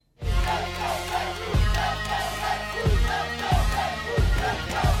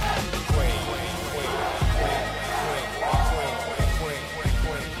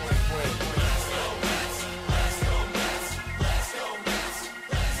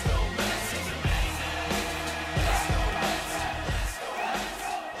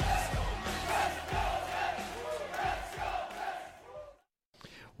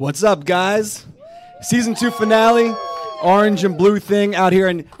What's up, guys? Season 2 finale, orange and blue thing out here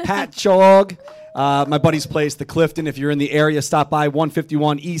in Patchogue. My buddy's place, the Clifton. If you're in the area, stop by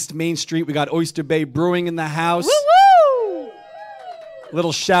 151 East Main Street. We got Oyster Bay Brewing in the house. Woo-woo!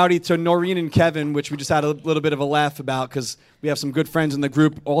 Little shouty to Noreen and Kevin, which we just had a little bit of a laugh about because we have some good friends in the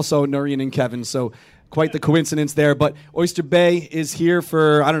group, also Noreen and Kevin. So quite the coincidence there. But Oyster Bay is here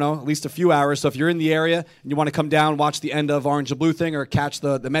for, I don't know, at least a few hours. So if you're in the area and you want to come down, watch the end of Orange and Blue thing or catch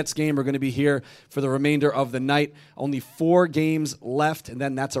the Mets game, we're going to be here for the remainder of the night. Only 4 games left, and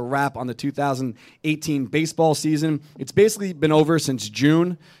then that's a wrap on the 2018 baseball season. It's basically been over since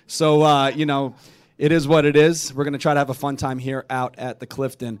June. So, it is what it is. We're going to try to have a fun time here out at the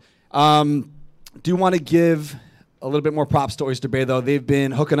Clifton. Do want to give a little bit more props to Oyster Bay, though. They've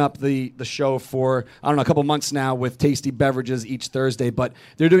been hooking up the show for, a couple months now with tasty beverages each Thursday. But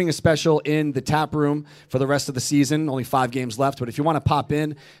they're doing a special in the tap room for the rest of the season. Only 5 games left. But if you want to pop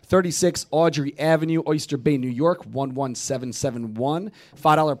in, 36 Audrey Avenue, Oyster Bay, New York, 11771.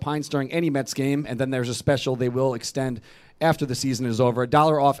 $5 pints during any Mets game. And then there's a special they will extend after the season is over.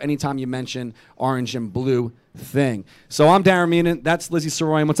 $1 off anytime you mention Orange and Blue thing. So I'm Darren Meenan. That's Lizzie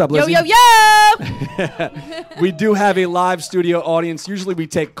Soroyan. What's up, Lizzie? Yo, yo, yo! We do have a live studio audience. Usually we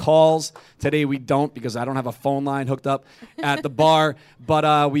take calls. Today we don't because I don't have a phone line hooked up at the bar. But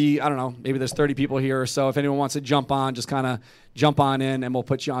I don't know, maybe there's 30 people here or so. If anyone wants to jump on, just kind of jump on in and we'll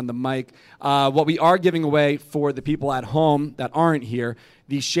put you on the mic. What we are giving away for the people at home that aren't here,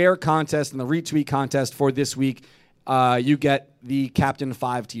 the share contest and the retweet contest for this week, you get the Captain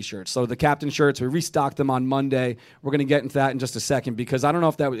 5 t-shirts. So the Captain shirts, we restocked them on Monday. We're going to get into that in just a second because I don't know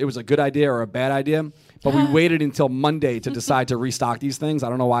if it was a good idea or a bad idea, but we waited until Monday to decide to restock these things. I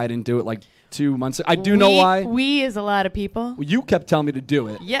don't know why I didn't do it like 2 months ago. I do know why. We is a lot of people. Well, you kept telling me to do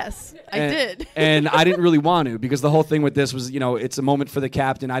it. Yes, I did. And I didn't really want to because the whole thing with this was, it's a moment for the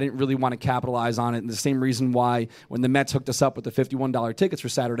captain. I didn't really want to capitalize on it. And the same reason why when the Mets hooked us up with the $51 tickets for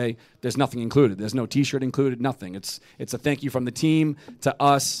Saturday, there's nothing included. There's no T-shirt included, nothing. It's a thank you from the team to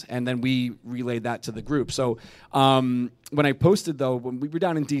us, and then we relayed that to the group. So when I posted, though, when we were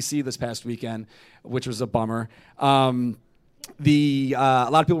down in D.C. this past weekend, which was a bummer, a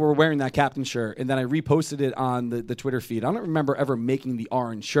lot of people were wearing that Captain shirt, and then I reposted it on the Twitter feed. I don't remember ever making the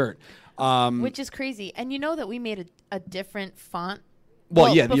orange shirt. Which is crazy. And you know that we made a different font?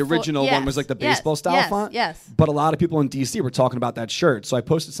 Well, yeah, the original one was like the baseball style font. Yes. But a lot of people in D.C. were talking about that shirt. So I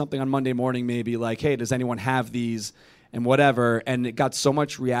posted something on Monday morning maybe like, hey, does anyone have these and whatever? And it got so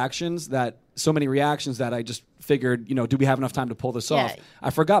many reactions that I just figured, do we have enough time to pull this off? I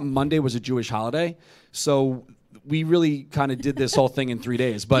forgot Monday was a Jewish holiday. So we really kind of did this whole thing in 3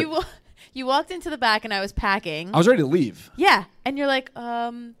 days. But you walked into the back and I was packing. I was ready to leave. Yeah. And you're like,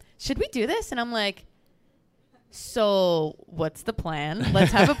 should we do this? And I'm like, so what's the plan?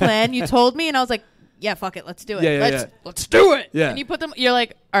 Let's have a plan. You told me, and I was like, yeah, fuck it. Let's do it. Let's do it. Yeah. And you put them, you're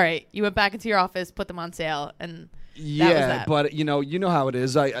like, all right. You went back into your office, put them on sale, and that was that. But you know how it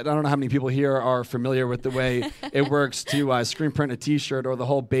is. I don't know how many people here are familiar with the way it works to screen print a T-shirt or the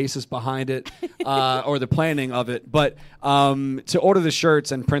whole basis behind it or the planning of it. But to order the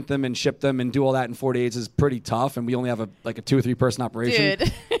shirts and print them and ship them and do all that in 4 days is pretty tough. And we only have a 2 or 3 person operation.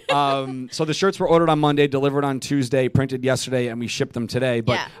 Dude. So the shirts were ordered on Monday, delivered on Tuesday, printed yesterday, and we shipped them today.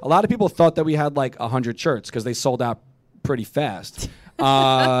 But a lot of people thought that we had 100 shirts because they sold out pretty fast.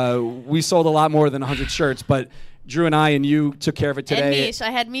 We sold a lot more than 100 shirts, but Drew and I and you took care of it today. And Mish. I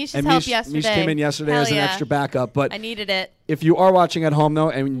had Mish's help yesterday. Mish came in yesterday as an extra backup. But I needed it. If you are watching at home,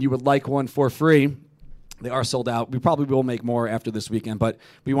 though, and you would like one for free, they are sold out. We probably will make more after this weekend, but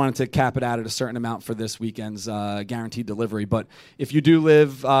we wanted to cap it out at a certain amount for this weekend's guaranteed delivery. But if you do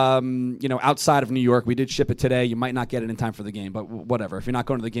live outside of New York, we did ship it today. You might not get it in time for the game, but whatever. If you're not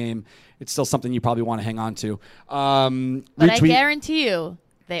going to the game, it's still something you probably want to hang on to. But I guarantee you,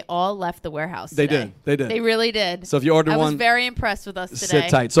 they all left the warehouse today. They did. They really did. So if you order one, I was very impressed with us today. Sit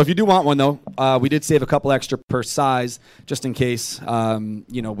tight. So if you do want one, though, we did save a couple extra per size just in case, we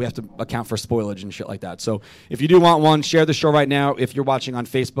have to account for spoilage and shit like that. So if you do want one, share the show right now. If you're watching on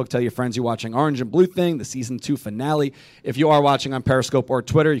Facebook, tell your friends you're watching Orange and Blue Thing, the Season 2 finale. If you are watching on Periscope or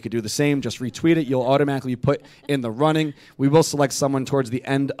Twitter, you could do the same. Just retweet it. You'll automatically be put in the running. We will select someone towards the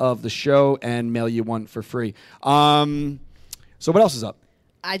end of the show and mail you one for free. So what else is up?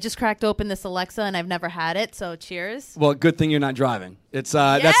 I just cracked open this Alexa and I've never had it, so cheers. Well, good thing you're not driving. It's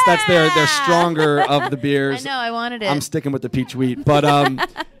that's their stronger of the beers. I know, I wanted it. I'm sticking with the peach wheat, but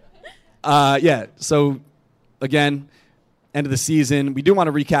So again, end of the season. We do want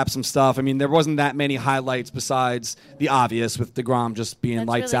to recap some stuff. I mean, there wasn't that many highlights besides the obvious with DeGrom just being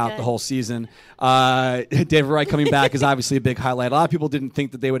lights out the whole season. David Wright coming back is obviously a big highlight. A lot of people didn't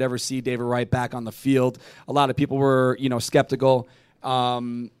think that they would ever see David Wright back on the field. A lot of people were, skeptical.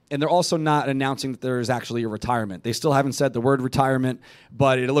 And they're also not announcing that there is actually a retirement. They still haven't said the word retirement,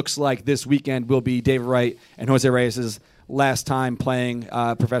 but it looks like this weekend will be David Wright and Jose Reyes' last time playing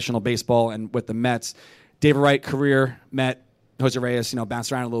professional baseball and with the Mets. David Wright, career Met, Jose Reyes,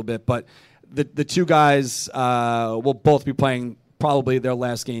 bounced around a little bit, but the two guys will both be playing probably their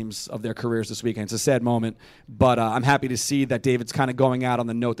last games of their careers this weekend. It's a sad moment, but I'm happy to see that David's kind of going out on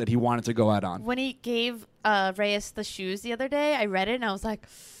the note that he wanted to go out on. When he gave Reyes the shoes the other day, I read it and I was like,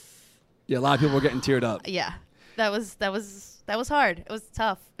 yeah, a lot of people were getting teared up. Yeah, that was hard. It was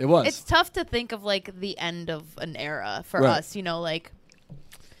tough. It was. It's tough to think of like the end of an era for us.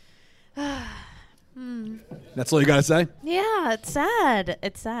 That's all you got to say? Yeah, it's sad.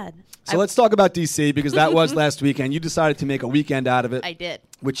 It's sad. So let's talk about D.C. because that was last weekend. You decided to make a weekend out of it. I did.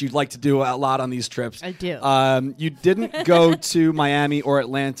 Which you'd like to do a lot on these trips. I do. You didn't go to Miami or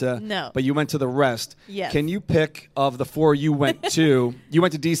Atlanta. No. But you went to the rest. Yes. Can you pick of the four you went to? You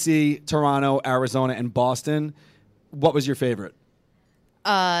went to D.C., Toronto, Arizona, and Boston. What was your favorite?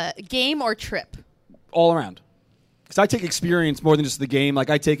 Game or trip? All around. Because I take experience more than just the game. Like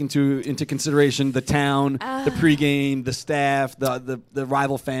I take into consideration the town, the pregame, the staff, the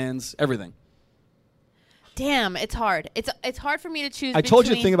rival fans, everything. Damn, it's hard. It's hard for me to choose. I told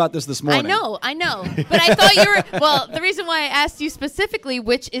you to think about this morning. I know. But I thought you were. Well, the reason why I asked you specifically,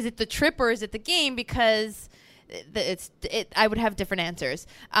 which is it the trip or is it the game? Because I would have different answers.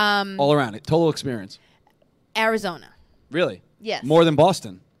 All around it, total experience. Arizona. Really? Yes. More than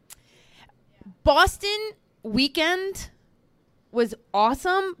Boston. Boston weekend was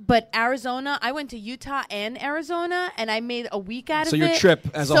awesome, but Arizona, I went to Utah and Arizona, and I made a week out of it. So your trip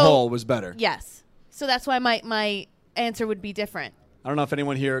as a whole was better. Yes. So that's why my answer would be different. I don't know if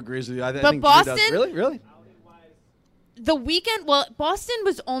anyone here agrees with you. I but think Boston, does. Really? The weekend, well, Boston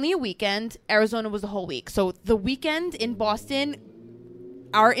was only a weekend. Arizona was a whole week. So the weekend in Boston,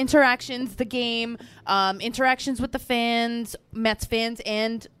 our interactions, the game, interactions with the fans, Mets fans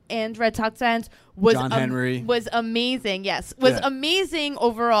and Red Sox fans was John Henry was amazing. Yes, was amazing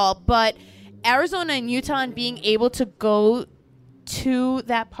overall. But Arizona and Utah and being able to go to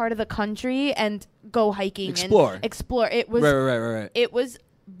that part of the country and go hiking explore. It was right. It was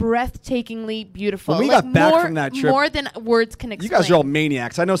breathtakingly beautiful. When we got back from that trip, more than words can explain. You guys are all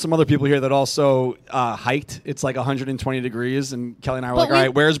maniacs. I know some other people here that also hiked. It's like 120 degrees, and Kelly and I were all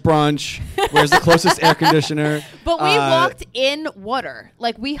right, where's brunch? Where's the closest air conditioner? But we walked in water.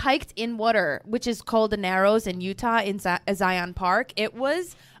 Like, we hiked in water, which is called the Narrows in Utah in Zion Park. It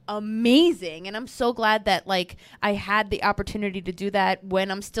was amazing, and I'm so glad that, like, I had the opportunity to do that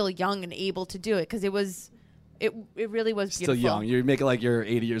when I'm still young and able to do it, because it was... It really was beautiful. Still young. You make it like you're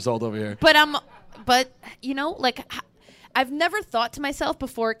 80 years old over here. But I've never thought to myself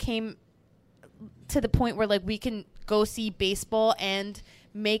before it came to the point where like we can go see baseball and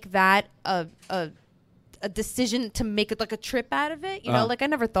make that a decision to make it like a trip out of it. You know, like I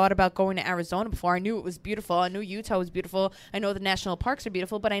never thought about going to Arizona before. I knew it was beautiful. I knew Utah was beautiful. I know the national parks are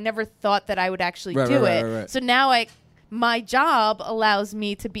beautiful, but I never thought that I would actually do it. Right. So now my job allows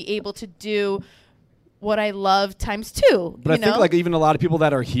me to be able to do what I love times two. But I think like even a lot of people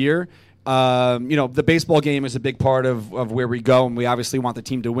that are here, the baseball game is a big part of where we go, and we obviously want the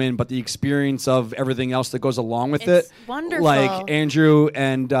team to win, but the experience of everything else that goes along with it's it. Wonderful. Like Andrew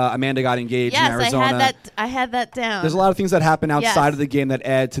and Amanda got engaged in Arizona. Yes, I had that down. There's a lot of things that happen outside of the game that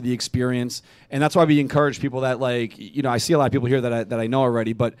add to the experience, and that's why we encourage people that I see a lot of people here that I know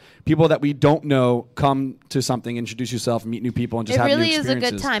already, but people that we don't know, come to something, introduce yourself, meet new people, and just have new experiences. It really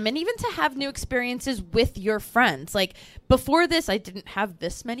is a good time, and even to have new experiences with your friends. Like before this, I didn't have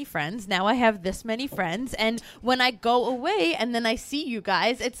this many friends. Now I have this many friends, and when I go away and then I see you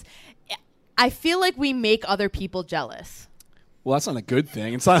guys, I feel like we make other people jealous. Well, that's not a good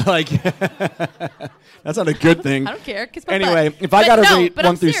thing. It's not like that's not a good thing. I don't care. Anyway, if I got to rate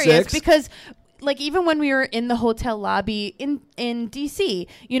 1 through 6, because like even when we were in the hotel lobby in DC,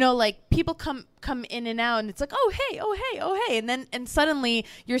 like people come in and out, and it's like, oh hey, and suddenly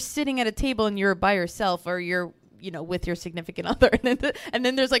you're sitting at a table and you're by yourself, or you're with your significant other, and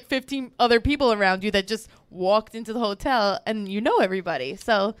then there's like 15 other people around you that just walked into the hotel, and everybody.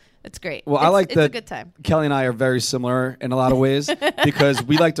 So it's great. Well, it's a good time. Kelly and I are very similar in a lot of ways because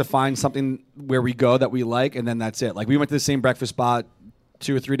we like to find something where we go that we like, and then that's it. Like we went to the same breakfast spot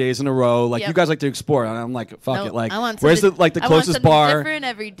 2 or 3 days in a row. Like Yep. you guys like to explore, and I'm like, fuck Nope. it. Like, I want where's the something- I want closest something bar? different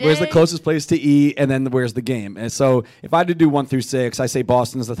every day. Where's the closest place to eat? And then where's the game? And so if I had to do 1 through 6, I say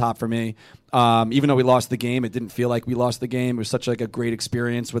Boston's the top for me. Even though we lost the game, it didn't feel like we lost the game. It was such like a great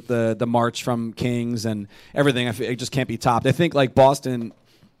experience with the march from Kings and everything. It just can't be topped. I think like Boston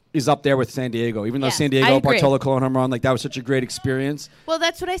is up there with San Diego. Even though Yes, San I Diego, agree. Bartolo Colon home run, like that was such a great experience. Well,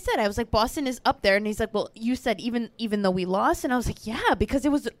 that's what I said. I was like, Boston is up there, and he's like, well, you said even though we lost, and I was like, yeah, because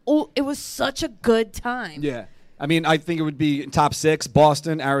it was such a good time. Yeah. I mean, I think it would be top 6: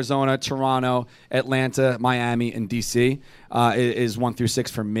 Boston, Arizona, Toronto, Atlanta, Miami, and DC is 1 through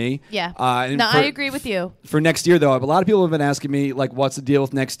 6 for me. Yeah. And No, for- I agree with you. For next year, though, a lot of people have been asking me, like, what's the deal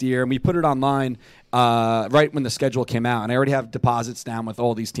with next year? And we put it online right when the schedule came out, and I already have deposits down with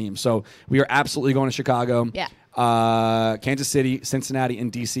all these teams. So we are absolutely going to Chicago. Yeah. Kansas City, Cincinnati,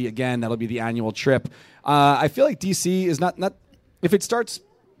 and DC again. That'll be the annual trip. I feel like DC is not if it starts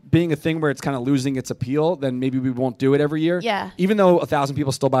being a thing where it's kind of losing its appeal, then maybe we won't do it every year. Yeah. Even though 1,000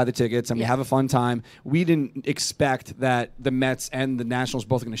 people still buy the tickets and we Yeah. have a fun time, we didn't expect that the Mets and the Nationals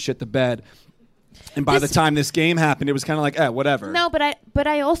both going to shit the bed. And by the time this game happened, it was kind of like, whatever. No, but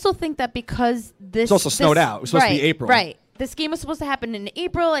I also think that because this It's also snowed out. It was supposed to be right, April. Right. This game was supposed to happen in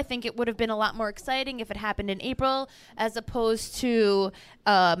April. I think it would have been a lot more exciting if it happened in April as opposed to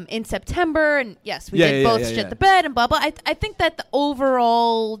in September. And yes, we did both shit the bed and blah blah. I think that the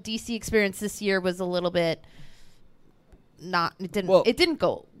overall DC experience this year was a little bit not. It didn't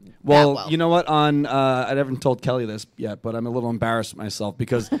go. Well, you know what? I haven't told Kelly this yet, but I'm a little embarrassed myself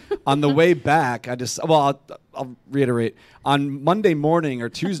because on the way back, I'll reiterate. On Monday morning or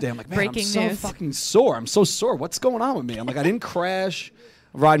Tuesday, I'm like, man, Breaking I'm so news. fucking sore. I'm so sore. What's going on with me? I'm like, I didn't crash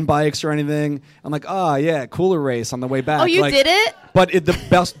riding bikes or anything. I'm like, oh, yeah, cooler race on the way back. Oh, you like, did it? But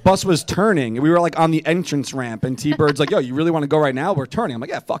the bus was turning. We were like on the entrance ramp, and T-Bird's like, yo, you really want to go right now? We're turning. I'm like,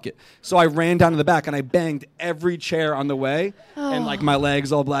 yeah, fuck it. So I ran down to the back, and I banged every chair on the way, and like my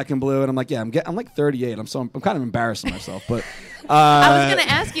legs all black and blue. And I'm like, yeah, I'm like 38. I'm kind of embarrassing myself. But I was going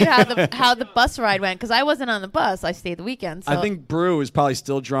to ask you how the bus ride went because I wasn't on the bus. I stayed the weekend. So. I think Brew is probably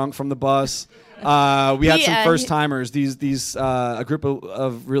still drunk from the bus. We had some first timers. These a group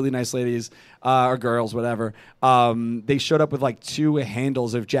of really nice ladies or girls, whatever. They showed up with like 2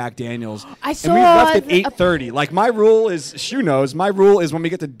 handles of Jack Daniels. I saw and we left at 8:30. Like my rule is, Shu knows, my rule is when we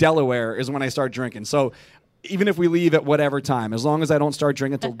get to Delaware is when I start drinking. So even if we leave at whatever time, as long as I don't start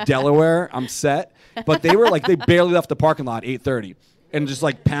drinking until Delaware, I'm set. But they were like, they barely left the parking lot at 8:30 and just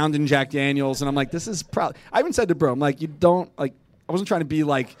like pounding Jack Daniels. And I'm like, this is probably. I even said to Bro, I'm like, you don't like. I wasn't trying to be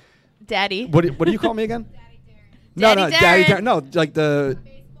like. Daddy. What do you call me again? Daddy Daddy Darren. Darren. No, like the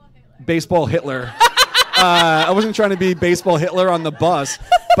baseball Hitler. I wasn't trying to be baseball Hitler on the bus,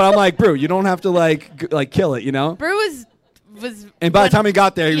 but I'm like, Brew, you don't have to like kill it, you know? Brew was. And by the time he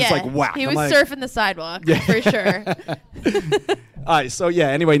got there, he was like, whack. He I'm was like, surfing the sidewalk for sure. All right, so yeah.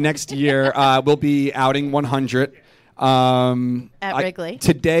 Anyway, next year we'll be outing 100 At Wrigley.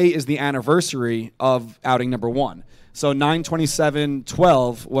 Today is the anniversary of outing number 1. So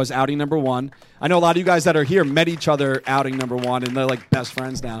 9/27/12 was outing number 1. I know a lot of you guys that are here met each other outing number 1, and they're like best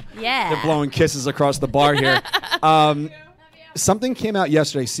friends now. Yeah. They're blowing kisses across the bar here. Something came out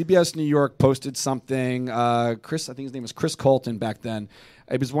yesterday. CBS New York posted something. Chris, I think his name was Chris Colton back then.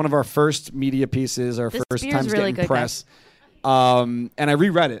 It was one of our first media pieces, our This first beer's times really getting good, press. And I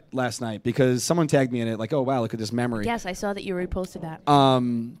reread it last night because someone tagged me in it, like, oh, wow, look at this memory. Yes, I saw that you reposted that.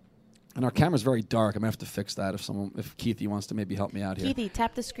 And our camera's very dark. I'm going to have to fix that if Keithy wants to maybe help me out here. Keithy,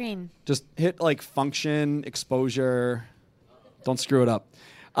 tap the screen. Just hit, like, function, exposure. Don't screw it up.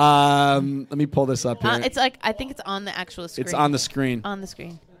 Let me pull this up here. It's like I think it's on the actual screen. It's on the screen. On the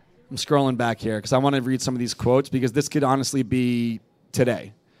screen. I'm scrolling back here because I want to read some of these quotes because this could honestly be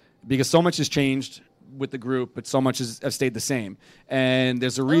today. Because so much has changed with the group, but so much has stayed the same. And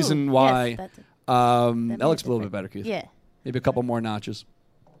there's a reason why. Yes, that looks a little bit better, Keith. Yeah. Maybe a couple more notches.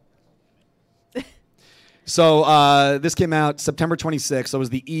 So this came out September 26th. So it was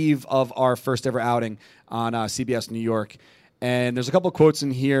the eve of our first ever outing on CBS New York. And there's a couple quotes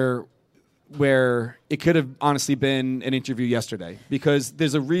in here where it could have honestly been an interview yesterday because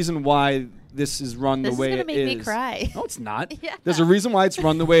there's a reason why this is run the way it is. This is going to make me cry. No, it's not. Yeah. There's a reason why it's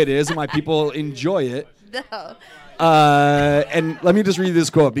run the way it is and why people enjoy it. No. And let me just read this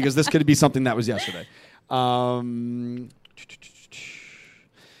quote because this could be something that was yesterday.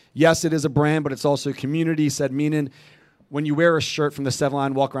 Yes, it is a brand, but it's also a community, said Meenan. When you wear a shirt from the 7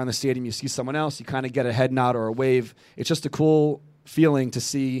 Line, walk around the stadium, you see someone else, you kind of get a head nod or a wave. It's just a cool feeling to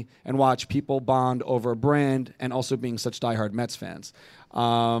see and watch people bond over a brand and also being such diehard Mets fans.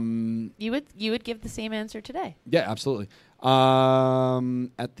 You would give the same answer today. Yeah, absolutely.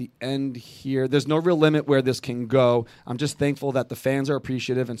 At the end here, there's no real limit where this can go. I'm just thankful that the fans are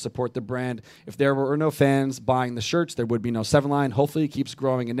appreciative and support the brand. If there were no fans buying the shirts, there would be no 7 Line. Hopefully it keeps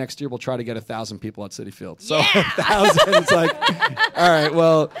growing, and next year we'll try to get 1,000 people at Citi Field. So 1,000, it's like, all right,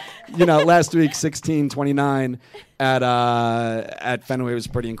 well, last week 1629 at Fenway was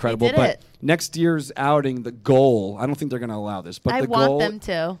pretty incredible. They did but it. next year's outing, the goal, I don't think they're going to allow this, but I the want goal them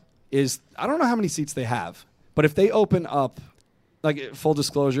to. is, I don't know how many seats they have, but if they open up, like full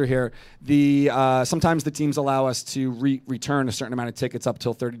disclosure here, sometimes the teams allow us to return a certain amount of tickets up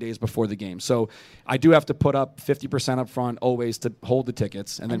till 30 days before the game. So I do have to put up 50% up front always to hold the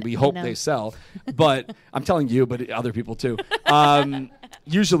tickets, and then we hope they sell. But I'm telling you, but other people too.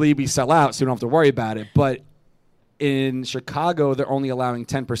 Usually we sell out, so we don't have to worry about it. But in Chicago, they're only allowing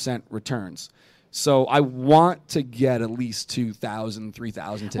 10% returns. So I want to get at least 2,000,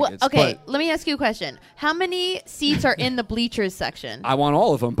 3,000 tickets. Well, okay, let me ask you a question. How many seats are in the bleachers section? I want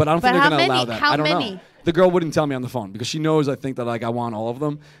all of them, but I don't think they're going to allow that. How I don't many? know. The girl wouldn't tell me on the phone because she knows I think that I want all of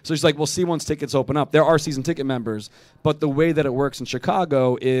them. So she's like, we'll see once tickets open up. There are season ticket members, but the way that it works in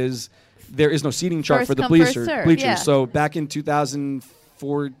Chicago is there is no seating chart for the bleachers. Yeah. So back in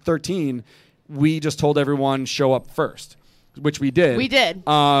 2013, we just told everyone show up first, which we did. We did.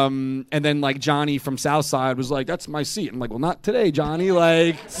 And then like Johnny from Southside was like, that's my seat. I'm like, well, not today, Johnny.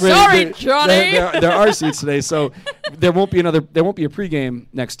 Like, sorry, Johnny. There are seats today. So there won't be a pregame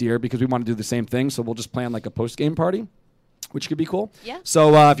next year because we want to do the same thing. So we'll just plan like a post-game party, which could be cool. Yeah.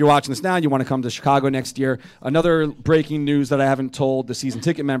 So if you're watching this now, you want to come to Chicago next year. Another breaking news that I haven't told the season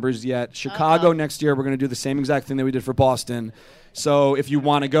ticket members yet. Chicago next year, we're going to do the same exact thing that we did for Boston. So if you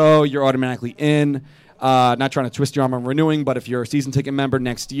want to go, you're automatically in. Not trying to twist your arm on renewing, but if you're a season ticket member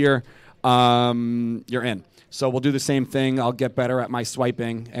next year, you're in. So we'll do the same thing. I'll get better at my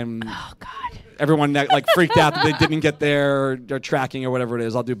swiping. And oh, God. Everyone that like freaked out that they didn't get there or tracking or whatever it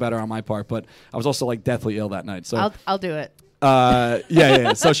is, I'll do better on my part. But I was also like deathly ill that night. So I'll do it.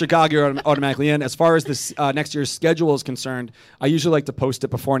 Yeah. So Chicago, you're automatically in. As far as this next year's schedule is concerned, I usually like to post it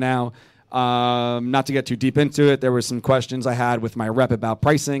before now. Not to get too deep into it, there were some questions I had with my rep about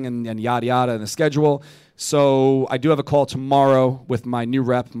pricing and yada yada and the schedule. So I do have a call tomorrow with my new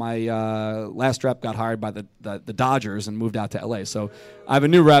rep. My last rep got hired by the Dodgers and moved out to LA. So I have a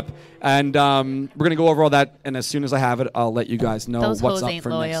new rep, and we're going to go over all that. And as soon as I have it, I'll let you guys know what's up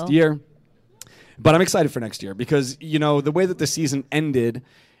for next year. But I'm excited for next year because, the way that the season ended,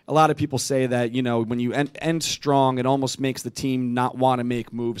 a lot of people say that, when you end strong, it almost makes the team not want to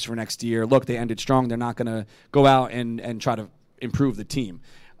make moves for next year. Look, they ended strong. They're not going to go out and try to improve the team,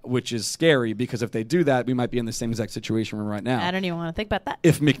 which is scary because if they do that, we might be in the same exact situation we're in right now. I don't even want to think about that.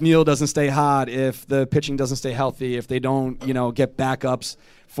 If McNeil doesn't stay hot, if the pitching doesn't stay healthy, if they don't, get backups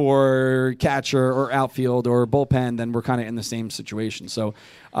for catcher or outfield or bullpen, then we're kind of in the same situation. So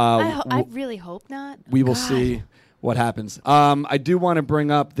I really hope not. We will see what happens. I do want to bring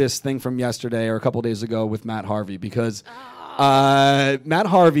up this thing from yesterday or a couple days ago with Matt Harvey because Matt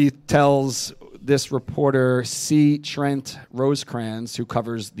Harvey tells this reporter, C. Trent Rosecrans, who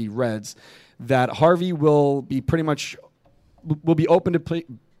covers the Reds, that Harvey will be open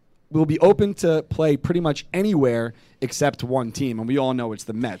to play pretty much anywhere except one team, and we all know it's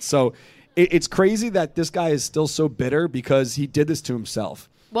the Mets. So it's crazy that this guy is still so bitter because he did this to himself.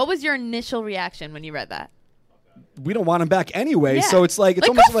 What was your initial reaction when you read that? We don't want him back anyway. Yeah. So it's like it's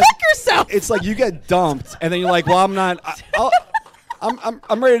almost go like fuck yourself. It's like you get dumped, and then you're like, well, I'm not.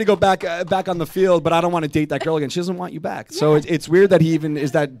 I'm ready to go back on the field, but I don't want to date that girl again. She doesn't want you back. Yeah. So it's weird that he even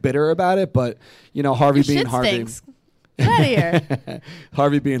is that bitter about it. But Harvey Your being shit Harvey. Stinks. Get out of here.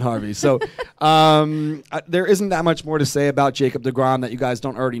 Harvey being Harvey. So there isn't that much more to say about Jacob deGrom that you guys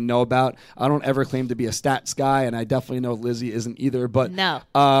don't already know about. I don't ever claim to be a stats guy, and I definitely know Lizzie isn't either. But no.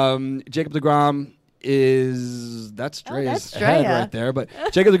 Jacob deGrom that's Dre's Dre, head right there. But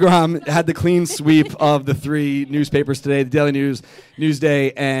Jacob deGrom had the clean sweep of the 3 newspapers today, the Daily News,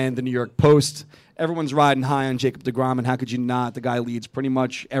 Newsday, and the New York Post. Everyone's riding high on Jacob deGrom, and how could you not? The guy leads pretty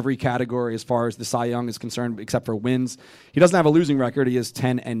much every category as far as the Cy Young is concerned, except for wins. He doesn't have a losing record. He is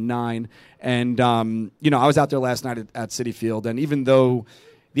 10-9. And, I was out there last night at Citi Field, and even though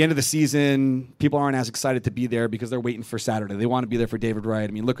the end of the season, people aren't as excited to be there because they're waiting for Saturday. They want to be there for David Wright.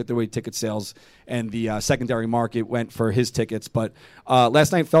 I mean, look at the way ticket sales and the secondary market went for his tickets. But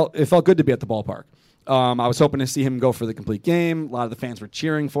last night it felt good to be at the ballpark. I was hoping to see him go for the complete game. A lot of the fans were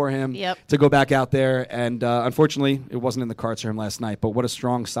cheering for him to go back out there. And unfortunately, it wasn't in the cards for him last night. But what a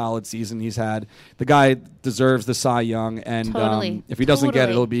strong, solid season he's had. The guy deserves the Cy Young. And if he doesn't get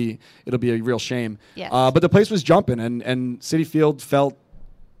it, it'll be a real shame. Yes. But the place was jumping. And Citi Field felt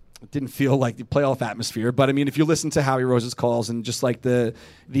it didn't feel like the playoff atmosphere. But I mean, if you listen to Howie Rose's calls and just like the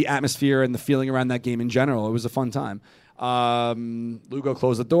atmosphere and the feeling around that game in general, it was a fun time. Lugo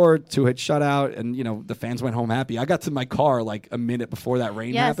closed the door, 2-hit shutout, and the fans went home happy. I got to my car like a minute before that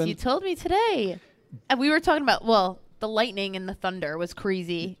rain happened. Yes, you told me today. And we were talking about, the lightning and the thunder was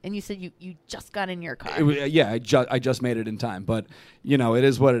crazy, and you said you just got in your car. I just made it in time, but it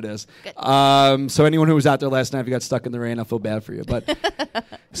is what it is. So anyone who was out there last night, if you got stuck in the rain, I feel bad for you. But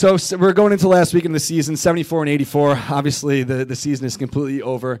so we're going into last week in the season, 74-84. Obviously, the season is completely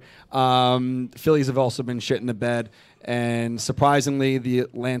over. Phillies have also been shit in the bed. And surprisingly, the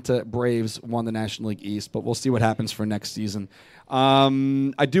Atlanta Braves won the National League East, but we'll see what happens for next season.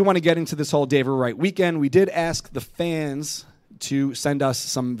 I do want to get into this whole David Wright weekend. We did ask the fans to send us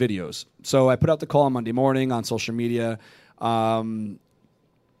some videos. So I put out the call on Monday morning on social media, on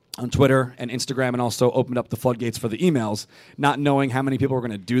Twitter and Instagram, and also opened up the floodgates for the emails, not knowing how many people were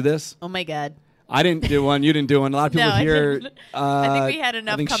going to do this. Oh, my God. I didn't do one. You didn't do one. A lot of people here. I think we had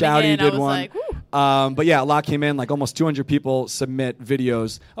enough I think coming Shouty in. did I was one. like, whew. But yeah, a lot came in. Like almost 200 people submit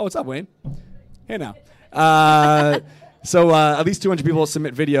videos. Oh, what's up, Wayne? Hey now. So at least 200 people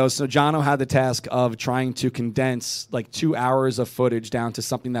submit videos. So Jono had the task of trying to condense like 2 hours of footage down to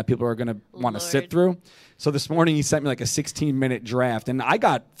something that people are going to want to sit through. So this morning he sent me like a 16-minute draft, and I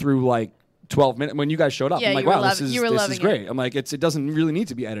got through like 12 minutes when you guys showed up. Yeah, I'm like, wow, this is great. I'm like, it doesn't really need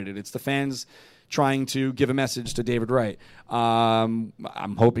to be edited. It's the fans trying to give a message to David Wright. I'm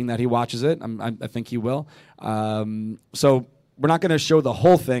hoping that he watches it. I think he will. So we're not going to show the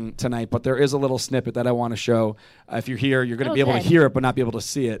whole thing tonight, but there is a little snippet that I want to show. If you're here, you're going to be able to hear it, but not be able to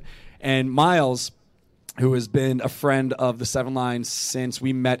see it. And Miles, who has been a friend of the Seven Lines since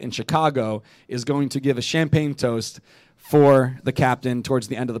we met in Chicago, is going to give a champagne toast for the captain towards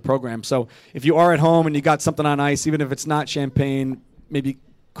the end of the program. So if you are at home and you got something on ice, even if it's not champagne, maybe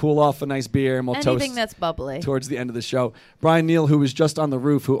cool off a nice beer, and we'll anything that's bubbly towards the end of the show. Brian Neal, who was just on the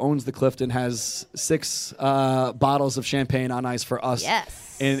roof, who owns the Clifton, has 6 bottles of champagne on ice for us.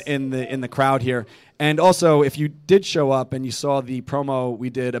 Yes. In the crowd here. And also, if you did show up and you saw the promo we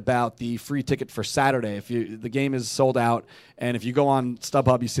did about the free ticket for Saturday, the game is sold out, and if you go on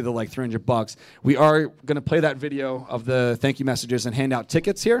StubHub, you see the like $300. We are going to play that video of the thank you messages and hand out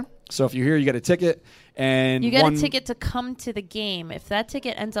tickets here. So if you're here, you get a ticket. And you get a ticket to come to the game. If that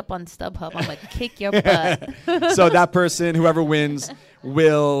ticket ends up on StubHub, I'm like, kick your butt. So that person, whoever wins,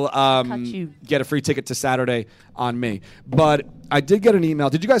 will get a free ticket to Saturday on me. But I did get an email.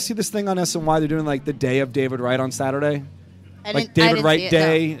 Did you guys see this thing on SNY? They're doing like the day of David Wright on Saturday. Like David Wright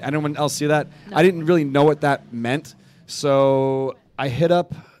Day. No. Anyone else see that? No. I didn't really know what that meant. So I hit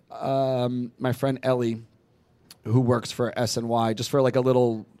up my friend Ellie, who works for SNY, just for like a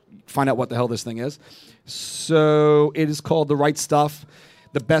little find out what the hell this thing is. So it is called The Right Stuff,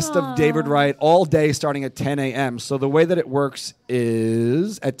 the best of David Wright, all day starting at 10 a.m. So the way that it works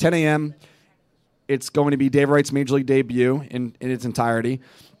is at 10 a.m., it's going to be David Wright's Major League debut in its entirety.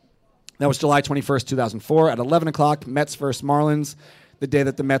 That was July 21st, 2004. At 11 o'clock, Mets versus Marlins, the day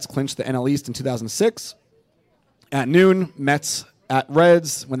that the Mets clinched the NL East in 2006. At noon, Mets at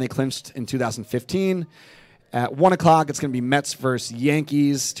Reds when they clinched in 2015. At 1 o'clock, it's going to be Mets versus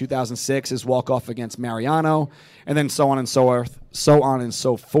Yankees. 2006 is walk-off against Mariano, and then so on and so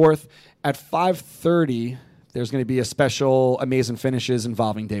forth. At 5:30, there's going to be a special Amazing Finishes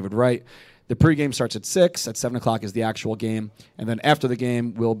involving David Wright. The pregame starts at 6. At 7 o'clock is the actual game, and then after the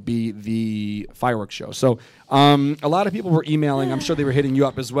game will be the fireworks show. So a lot of people were emailing. I'm sure they were hitting you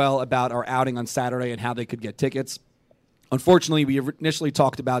up as well about our outing on Saturday and how they could get tickets. Unfortunately, we initially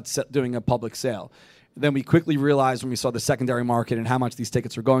talked about doing a public sale. Then we quickly realized when we saw the secondary market and how much these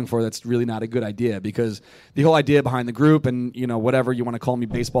tickets were going for, that's really not a good idea, because the whole idea behind the group, and whatever you want to call me,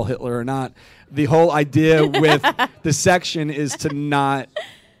 baseball Hitler or not, the whole idea with the section is to not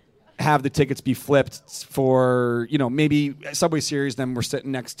have the tickets be flipped for, maybe Subway Series, then we're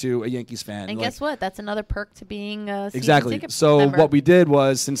sitting next to a Yankees fan. And guess what? That's another perk to being a season exactly. ticket So member. what we did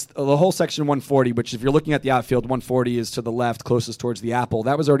was, since the whole section 140, which if you're looking at the outfield, 140 is to the left, closest towards the apple,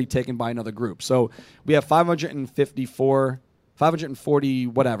 that was already taken by another group. So we have 540,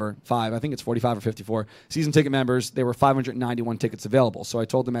 whatever, I think it's 45 or 54 season ticket members. There were 591 tickets available. So I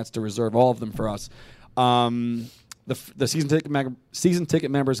told the Mets to reserve all of them for us. The season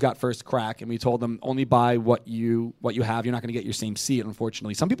ticket members got first crack, and we told them only buy what you have. You're not going to get your same seat,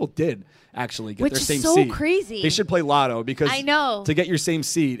 unfortunately. Some people did actually get their same seat. Which is so crazy. They should play lotto, because I know. to get your same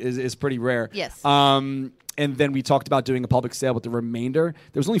seat is pretty rare. Yes. And then we talked about doing a public sale with the remainder.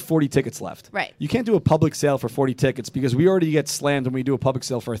 There was only 40 tickets left. Right. You can't do a public sale for 40 tickets because we already get slammed when we do a public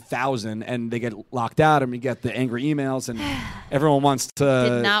sale for 1,000 and they get locked out and we get the angry emails and everyone wants to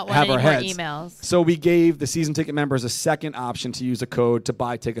Did not want have any our more heads. emails. So we gave the season ticket members a second option to use a code to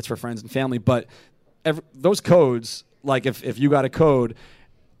buy tickets for friends and family. But those codes, like if you got a code,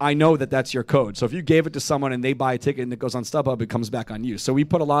 I know that that's your code. So if you gave it to someone and they buy a ticket and it goes on StubHub, it comes back on you. So we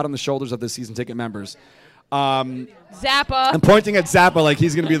put a lot on the shoulders of the season ticket members. Zappa. I'm pointing at Zappa like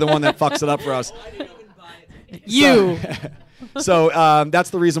he's going to be the one that fucks it up for us. You. So that's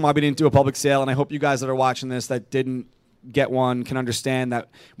the reason why we didn't do a public sale, and I hope you guys that are watching this that didn't get one can understand that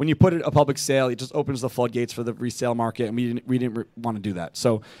when you put it a public sale, it just opens the floodgates for the resale market, and we didn't want to do that.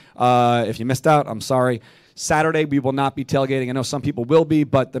 So if you missed out, I'm sorry. Saturday, we will not be tailgating. I know some people will be,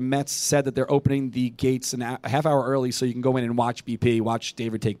 but the Mets said that they're opening the gates a half hour early so you can go in and watch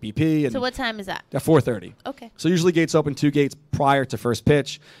David take BP. And So what time is that? at 4:30. Okay. So usually gates open 2 gates prior to first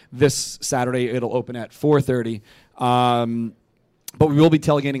pitch. This Saturday, it'll open at 4:30. But we will be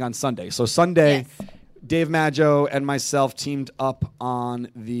tailgating on Sunday. So Sunday, Yes. Dave Maggio and myself teamed up on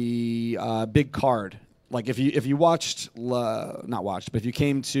the big card. Like if you watched, not watched, but if you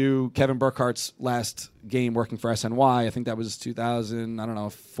came to Kevin Burkhart's last game working for SNY, I think that was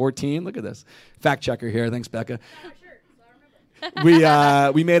 2014. Look at this. Fact checker here. Thanks, Becca. We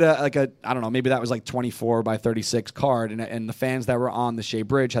made a I don't know, maybe that was like 24 by 36 card, and the fans that were on the Shea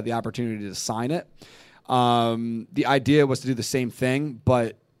Bridge had the opportunity to sign it. The idea was to do the same thing,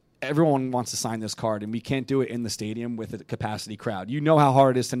 but everyone wants to sign this card, and we can't do it in the stadium with a capacity crowd. You know how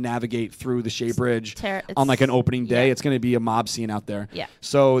hard it is to navigate through the Shea Bridge on like an opening day. Yeah. It's going to be a mob scene out there. Yeah.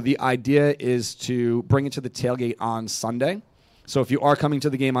 So the idea is to bring it to the tailgate on Sunday. So if you are coming to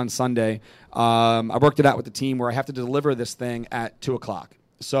the game on Sunday, I worked it out with the team where I have to deliver this thing at 2 o'clock.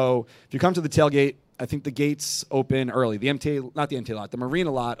 So if you come to the tailgate, I think the gates open early. The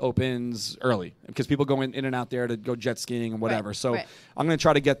marina lot opens early because people go in and out there to go jet skiing and whatever. Right, So right. I'm going to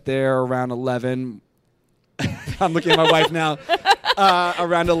try to get there around 11. I'm looking at my wife now.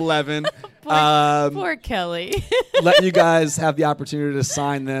 Around 11. Poor Kelly. Let you guys have the opportunity to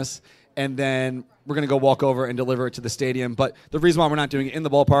sign this, and then we're going to go walk over and deliver it to the stadium. But the reason why we're not doing it in the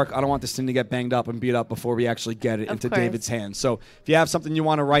ballpark, I don't want this thing to get banged up and beat up before we actually get it into course. David's hands. So if you have something you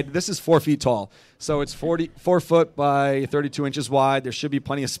want to write, this is 4 feet tall. So it's 4 foot by 32 inches wide. There should be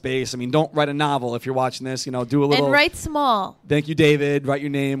plenty of space. I mean, don't write a novel if you're watching this. Do a little. And write small. Thank you, David. Write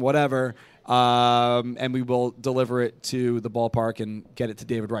your name, whatever. And we will deliver it to the ballpark and get it to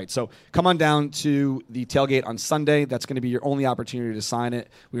David Wright. So come on down to the tailgate on Sunday. That's going to be your only opportunity to sign it.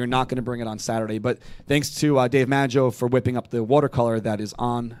 We are not going to bring it on Saturday. But thanks to Dave Maggio for whipping up the watercolor that is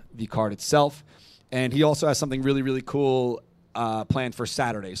on the card itself. And he also has something really, really cool planned for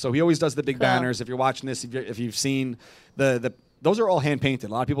Saturday. So he always does the big Cool. banners. If you're watching this, if you've seen the those are all hand painted.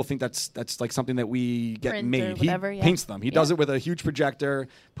 A lot of people think that's like something that we get Print or made. whatever, He yeah. paints them. He does it with a huge projector,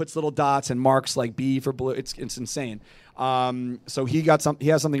 puts little dots and marks like B for blue. It's insane. So he has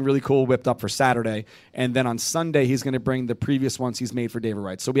something really cool whipped up for Saturday, and then on Sunday he's going to bring the previous ones he's made for David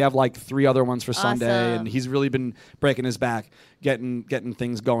Wright. So we have like 3 other ones for Sunday, Awesome. and he's really been breaking his back, getting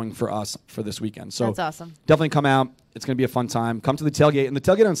things going for us for this weekend. So That's awesome. Definitely come out. It's going to be a fun time. Come to the tailgate, and the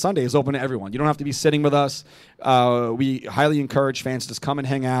tailgate on Sunday is open to everyone. You don't have to be sitting with us. We highly encourage fans to just come and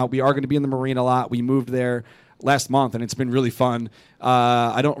hang out. We are going to be in the marina a lot. We moved there last month, and it's been really fun.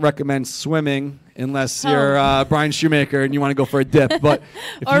 I don't recommend swimming unless you're Brian Shoemaker and you want to go for a dip. But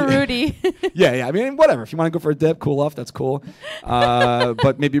if Or you- Rudy. yeah. I mean, whatever. If you want to go for a dip, cool off. That's cool.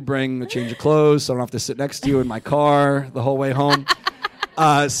 But maybe bring a change of clothes so I don't have to sit next to you in my car the whole way home,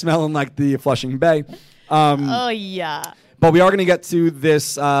 smelling like the Flushing Bay. Oh, yeah. But we are going to get to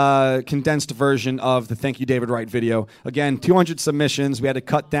this condensed version of the Thank You, David Wright video. Again, 200 submissions. We had to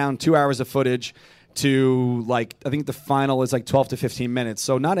cut down 2 hours of footage to, I think the final is 12 to 15 minutes.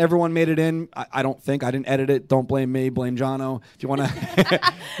 So not everyone made it in. I don't think. I didn't edit it. Don't blame me. Blame Jono. If you want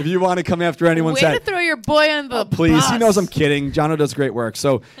to if you want to come after anyone's Way head. to throw your boy on the Please, bus. he knows I'm kidding. Jono does great work.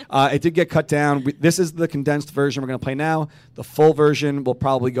 So it did get cut down. This is the condensed version we're going to play now. The full version will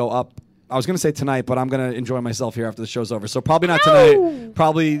probably go up. I was going to say tonight, but I'm going to enjoy myself here after the show's over. So probably not tonight.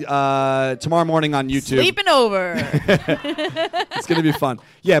 Probably tomorrow morning on YouTube. Sleeping over. It's going to be fun.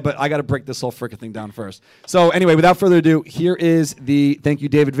 Yeah, but I got to break this whole frickin' thing down first. So anyway, without further ado, here is the Thank You,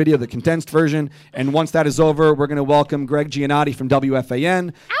 David video, the condensed version. And once that is over, we're going to welcome Greg Giannotti from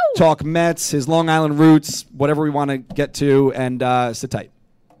WFAN, talk Mets, his Long Island roots, whatever we want to get to, and sit tight.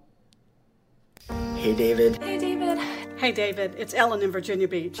 Hey, David. Hey, David. Hey, David, it's Ellen in Virginia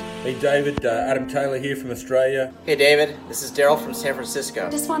Beach. Hey, David, Adam Taylor here from Australia. Hey, David, this is Daryl from San Francisco.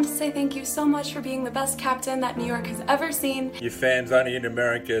 Just want to say thank you so much for being the best captain that New York has ever seen. Your fans only in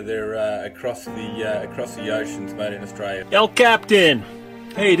America, they're across the oceans, mate, in Australia. El Captain!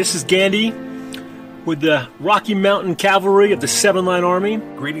 Hey, this is Gandhi with the Rocky Mountain Cavalry of the 7 Line Army.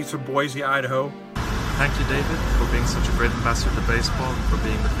 Greetings from Boise, Idaho. Thank you, David, for being such a great ambassador to baseball and for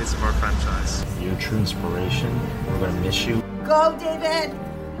being the face of our franchise. You're a true inspiration. We're going to miss you. Go, David!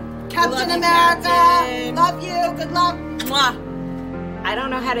 Captain America! Captain. Love you! Good luck! Mwah! I don't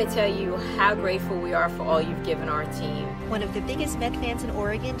know how to tell you how grateful we are for all you've given our team. One of the biggest Met fans in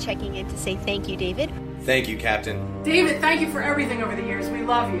Oregon checking in to say thank you, David. Thank you, Captain. David, thank you for everything over the years. We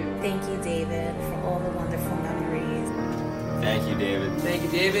love you. Thank you, David, for all the wonderful memories. Thank you, David. Thank you,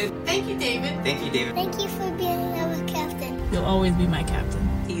 David. Thank you, David. Thank you, David. Thank you for being our captain. You'll always be my captain.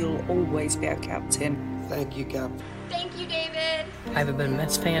 You'll always be our captain. Thank you, Captain. Thank you, David. I've been a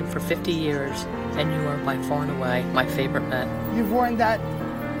Mets fan for 50 years, and you are by far and away my favorite Met. You've worn that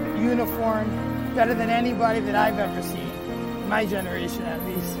uniform better than anybody that I've ever seen, my generation at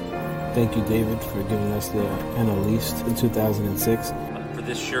least. Thank you, David, for giving us the NL East in 2006. For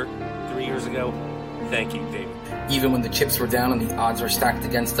this shirt 3 years ago, thank you, David. Even when the chips were down and the odds were stacked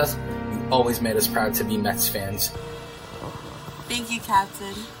against us, you always made us proud to be Mets fans. Thank you,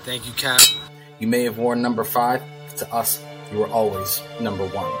 Captain. Thank you, Cap. You may have worn number 5, but to us, you were always number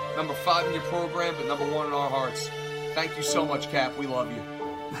 1. Number 5 in your program, but number 1 in our hearts. Thank you so much, Cap. We love you.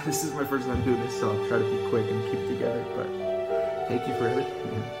 This is my first time doing this, so I'll try to be quick and keep together, but thank you for everything.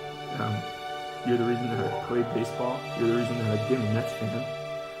 You're the reason that I played baseball. You're the reason that I became a Mets fan.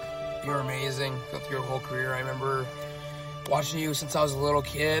 You're amazing. Throughout your whole career, I remember watching you since I was a little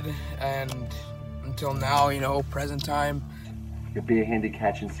kid, and until now, you know, present time. Your big handed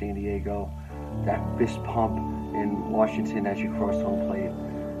catch in San Diego, that fist pump in Washington as you crossed home plate,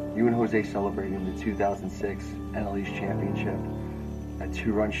 you and Jose celebrating the 2006 NL East championship, that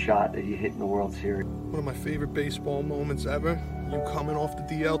 2-run shot that you hit in the World Series. One of my favorite baseball moments ever, you coming off the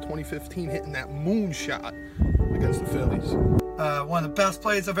DL 2015, hitting that moon shot against the Phillies. One of the best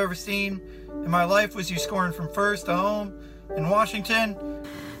plays I've ever seen in my life was you scoring from first to home in Washington.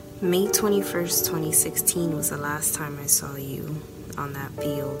 May 21st, 2016 was the last time I saw you on that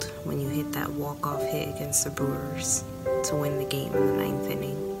field when you hit that walk-off hit against the Brewers to win the game in the 9th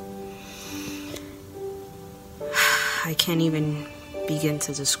inning. I can't even begin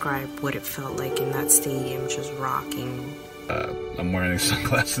to describe what it felt like in that stadium, just rocking. I'm wearing these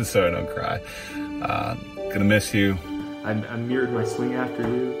sunglasses so I don't cry. Gonna miss you. I mirrored my swing after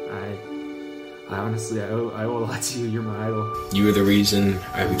you. I honestly, I owe a lot to you. You're my idol. You were the reason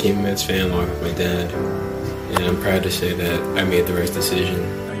I became a Mets fan along with my dad, and I'm proud to say that I made the right decision.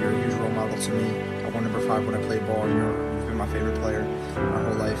 You're a huge role model to me. I won number 5 when I played ball. You've been my favorite player my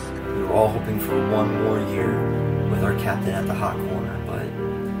whole life. We were all hoping for one more year with our captain at the hot corner, but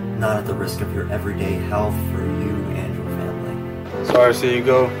not at the risk of your everyday health for you and your family. Sorry to see you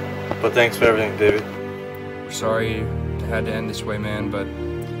go, but thanks for everything, David. We're sorry it had to end this way, man, but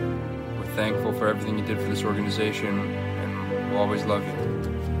we're thankful for everything you did for this organization, and we'll always love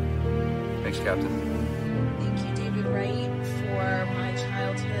you. Thanks, Captain. Thank you, David Wright, for my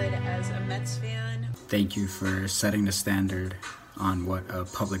childhood as a Mets fan. Thank you for setting the standard on what a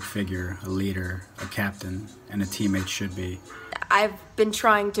public figure, a leader, a captain, and a teammate should be. I've been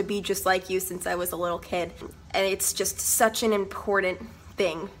trying to be just like you since I was a little kid, and it's just such an important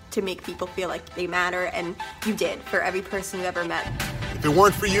thing to make people feel like they matter, and you did for every person you ever met. If it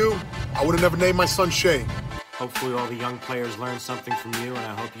weren't for you, I would have never named my son Shane. Hopefully all the young players learn something from you, and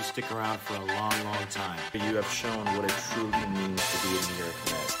I hope you stick around for a long, long time. You have shown what it truly means to be a New York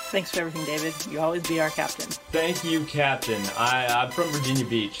Met. Thanks for everything, David. You'll always be our captain. Thank you, Captain. I'm from Virginia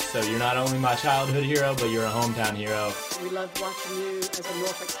Beach, so you're not only my childhood hero, but you're a hometown hero. We loved watching you as a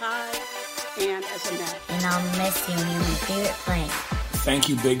Norfolk Tide and as a Met. And I'll miss you. You're my favorite player. Thank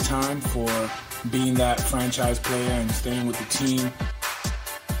you big time for being that franchise player and staying with the team.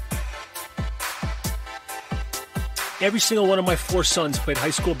 Every single one of my 4 sons played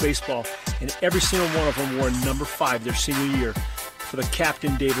high school baseball, and every single one of them wore number 5 their senior year for the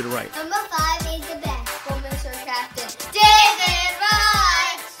captain, David Wright. Number 5 is the best for Mr. Captain. David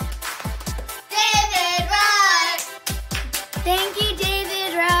Wright! David Wright! Thank you,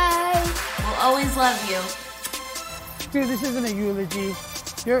 David Wright. We'll always love you. Dude, this isn't a eulogy.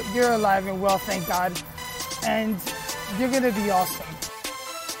 You're alive and well, thank God. And you're going to be awesome.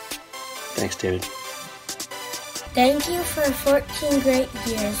 Thanks, David. Thank you for 14 great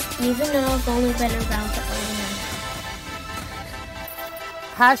years, even though I've only been around for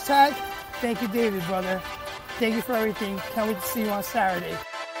 89. Hashtag, thank you, David, brother. Thank you for everything. Can't wait to see you on Saturday.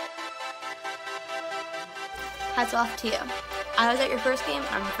 Hats off to you. I was at your first game.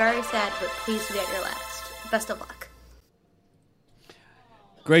 I'm very sad, but pleased to be at your last. Best of luck.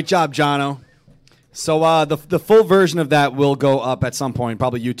 Great job, Jono. So the full version of that will go up at some point,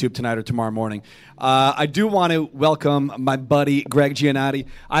 probably YouTube tonight or tomorrow morning. I do want to welcome my buddy Greg Giannotti.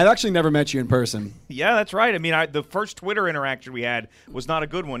 I've actually never met you in person. Yeah, that's right. I mean, the first Twitter interaction we had was not a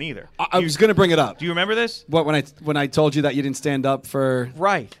good one either. I was going to bring it up. Do you remember this? What, when I told you that you didn't stand up for...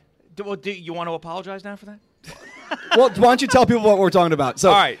 Right. Do you want to apologize now for that? Well, why don't you tell people what we're talking about? So,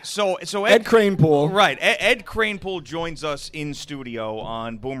 all right, so Ed Kranepool. Right, Ed Kranepool joins us in studio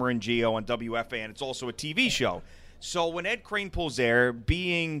on Boomer and Geo on WFAN. It's also a TV show. So when Ed Kranepool's there,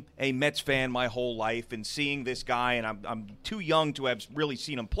 being a Mets fan my whole life and seeing this guy, and I'm too young to have really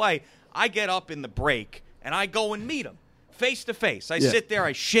seen him play, I get up in the break and I go and meet him face to face. I sit there,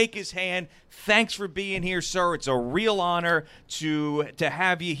 I shake his hand. Thanks for being here, sir. It's a real honor to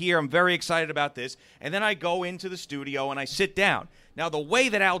have you here. I'm very excited about this. And then I go into the studio and I sit down. Now, the way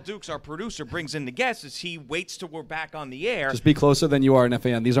that Al Dukes, our producer, brings in the guests is he waits till we're back on the air. Just be closer than you are in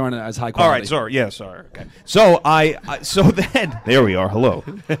FAN. These aren't as high quality. All right, sorry. Yeah, sorry. Okay. So so then there we are. Hello.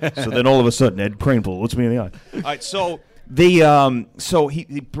 So then all of a sudden, Ed Kranepool looks me in the eye. All right. So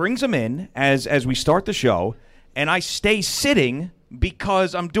he brings him in as we start the show, and I stay sitting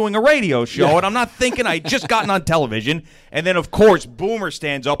because I'm doing a radio show, and I'm not thinking I just gotten on television. And then, of course, Boomer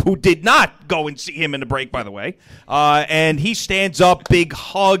stands up, who did not go and see him in the break, by the way. And he stands up, big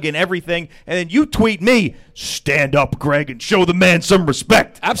hug and everything. And then you tweet me, stand up, Greg, and show the man some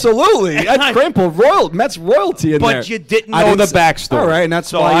respect. Absolutely. Ed Kranepool, Mets royalty in there. But you didn't know the backstory. All right, and that's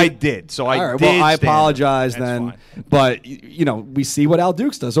so why I did. So I did. Well, I apologize then. But, we see what Al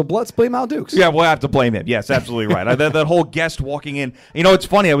Dukes does, so let's blame Al Dukes. Yeah, we'll have to blame him. Yes, absolutely right. That whole guest walking in. It's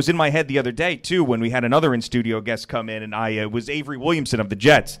funny. I was in my head the other day, too, when we had another in-studio guest come in, and it was Avery Williamson of the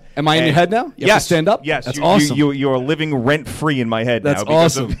Jets. Am I in your head now? You have to stand up? Yes. That's awesome. You're living rent-free in my head now. That's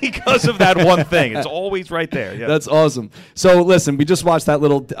awesome. Because of that one thing. It's always right there. Yeah. That's awesome. So, listen, we just watched that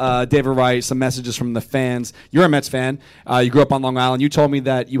little David Wright, some messages from the fans. You're a Mets fan. You grew up on Long Island. You told me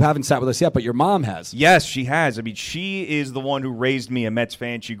that you haven't sat with us yet, but your mom has. Yes, she has. I mean, she is the one who raised me a Mets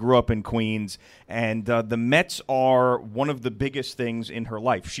fan. She grew up in Queens, and the Mets are one of the biggest things in her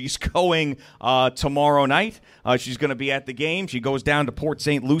life. She's going tomorrow night. She's going to be at the game. She goes down to Port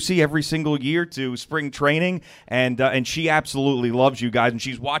St. Lucie every single year to spring training, and she absolutely loves you guys, and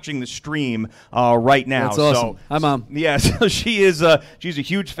she's watching the stream right now. That's awesome. Hi, Mom. Yeah, so she is. She's a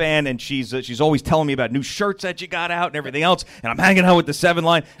huge fan, and she's always telling me about new shirts that you got out and everything else. And I'm hanging out with the 7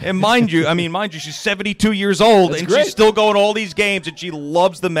 line. And mind you, she's 72 years old, and she's still going to all these games, and she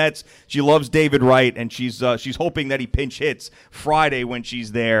loves the Mets. She loves David Wright, and she's hoping that he pinch hits Friday when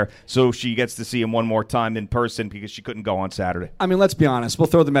she's there, so she gets to see him one more time in person because she couldn't go on Saturday. I mean, let's be honest. We'll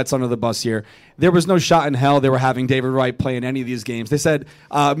throw the Mets under the bus here. There was no shot in hell they were having David Wright play in any of these games. They said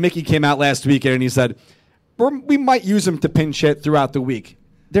Mickey came out last weekend and he said, we might use him to pinch hit throughout the week.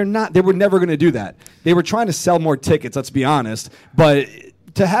 They were never going to do that. They were trying to sell more tickets, let's be honest. But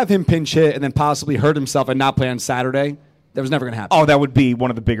to have him pinch hit and then possibly hurt himself and not play on Saturday, that was never going to happen. Oh, that would be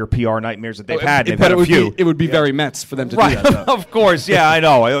one of the bigger PR nightmares that they've had. But it would be very Mets for them to do that. Of course, yeah, I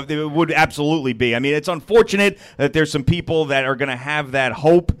know. It would absolutely be. I mean, it's unfortunate that there's some people that are going to have that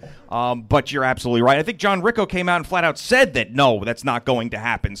hope. But you're absolutely right. I think John Ricco came out and flat out said that, no, that's not going to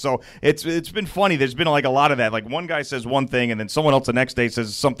happen. So it's been funny. There's been like a lot of that. Like one guy says one thing and then someone else the next day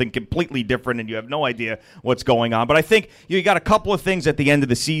says something completely different and you have no idea what's going on. But I think you got a couple of things at the end of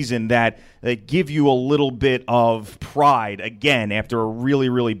the season that give you a little bit of pride again after a really,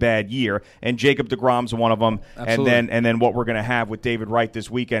 really bad year. And Jacob deGrom's one of them. Absolutely. And then what we're going to have with David Wright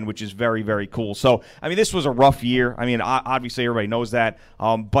this weekend, which is very, very cool. So, I mean, this was a rough year. I mean, obviously everybody knows that.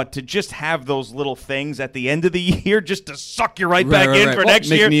 But to just have those little things at the end of the year just to suck you right back in for next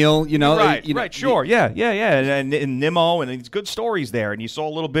year. McNeil, Right, sure. Yeah. And Nimmo, and it's good stories there. And you saw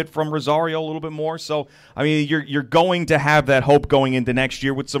a little bit from Rosario, a little bit more. So, I mean, you're going to have that hope going into next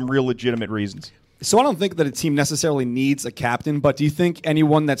year with some real legitimate reasons. So I don't think that a team necessarily needs a captain, but do you think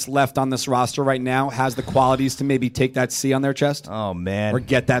anyone that's left on this roster right now has the qualities to maybe take that C on their chest? Oh, man. Or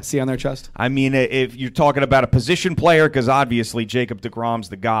get that C on their chest? I mean, if you're talking about a position player, because obviously Jacob deGrom's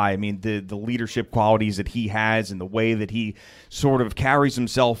the guy. I mean, the leadership qualities that he has and the way that he sort of carries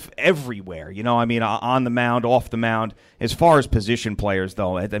himself everywhere. You know, I mean, on the mound, off the mound. As far as position players,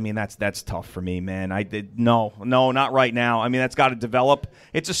 though, I mean, that's tough for me, man. No, not right now. I mean, that's got to develop.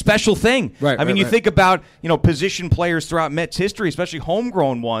 It's a special thing. Right. I mean, you think about, position players throughout Mets history, especially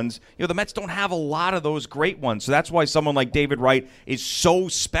homegrown ones, the Mets don't have a lot of those great ones. So that's why someone like David Wright is so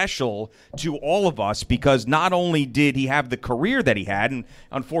special to all of us, because not only did he have the career that he had, and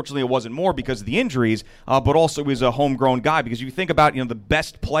unfortunately it wasn't more because of the injuries, but also he was a homegrown guy. Because if you think about, the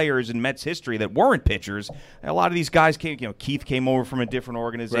best players in Mets history that weren't pitchers, a lot of these guys came, Keith came over from a different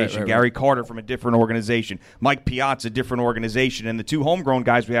organization, Gary Carter from a different organization, Mike Piazza, a different organization, and the two homegrown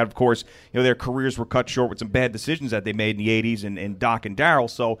guys we had, of course, their careers were cut short with some bad decisions that they made in the 80s, and Doc and Darryl.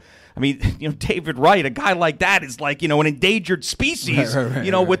 So, I mean, David Wright, a guy like that is like, an endangered species,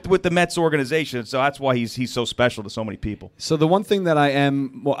 with the Mets organization. So that's why he's so special to so many people. So the one thing that I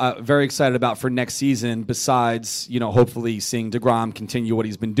am very excited about for next season, besides, hopefully seeing DeGrom continue what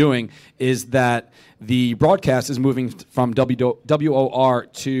he's been doing, is that the broadcast is moving from WOR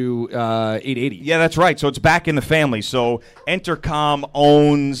to 880. Yeah, that's right. So it's back in the family. So Entercom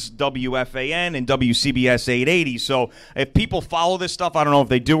owns WFAN and WCBS 880. So if people follow this stuff, I don't know if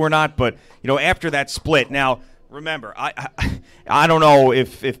they do or not, but after that split, now remember, I don't know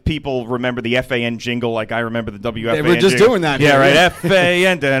if people remember the FAN jingle like I remember the WFAN. They were just jingle. doing that. Yeah, right.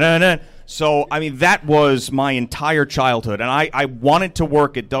 FAN. Da-da-da. So, I mean, that was my entire childhood, and I wanted to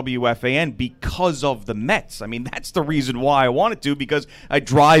work at WFAN because of the Mets. I mean, that's the reason why I wanted to, because I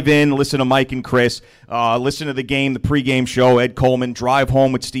drive in, listen to Mike and Chris, listen to the game, the pregame show, Ed Coleman, drive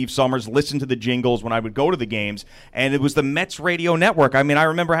home with Steve Summers, listen to the jingles when I would go to the games, and it was the Mets radio network. I mean, I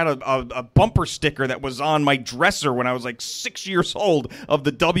remember I had a bumper sticker that was on my dresser when I was like 6 years old of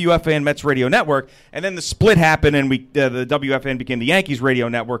the WFAN Mets radio network, and then the split happened, and the WFAN became the Yankees radio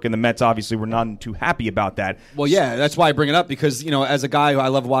network, and the Mets obviously were not too happy about that. Well, yeah, that's why I bring it up, because, as a guy who I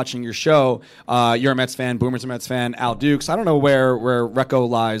love watching your show, you're a Mets fan, Boomer's a Mets fan, Al Dukes. I don't know where Recco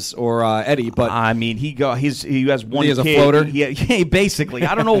lies or Eddie, but I mean, he has one. He has kid. a floater. Yeah, basically.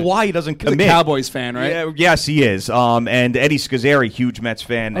 I don't know why he doesn't commit. He's a Cowboys fan, right? Yeah, yes, he is. And Eddie Scazzeri, huge Mets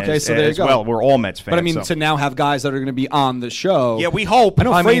fan. Okay, so there you go. Well, we're all Mets fans. But I mean, to now have guys that are going to be on the show. Yeah, we hope. I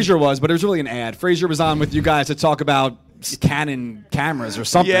know Frazier was, but it was really an ad. Frazier was on with you guys to talk about Canon cameras or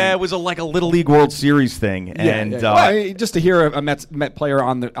something. Yeah, it was like a Little League World Series thing, and well, just to hear a Met player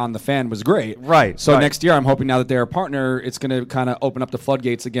on the fan was great. Right. So right. Next year, I'm hoping now that they're a partner, it's going to kind of open up the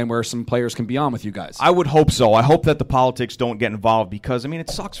floodgates again, where some players can be on with you guys. I would hope so. I hope that the politics don't get involved, because I mean, it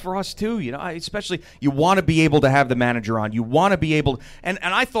sucks for us too. Especially you want to be able to have the manager on. You want to be able, and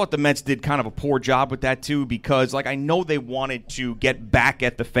I thought the Mets did kind of a poor job with that too, because I know they wanted to get back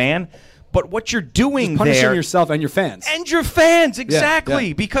at the fan. But what you're doing just punishing there, yourself and your fans. And your fans, exactly.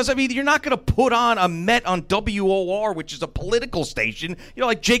 Yeah. Because, I mean, you're not going to put on a Met on WOR, which is a political station.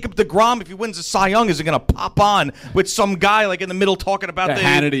 Like Jacob deGrom, if he wins a Cy Young, isn't going to pop on with some guy like in the middle talking about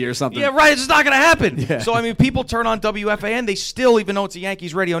Hannity or something. Yeah, right. It's just not going to happen. Yeah. So, I mean, people turn on WFAN. They still, even though it's a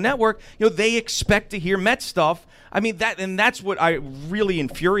Yankees radio network, they expect to hear Met stuff. I mean, that's what really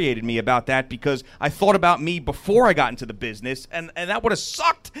infuriated me about that, because I thought about me before I got into the business, and that would have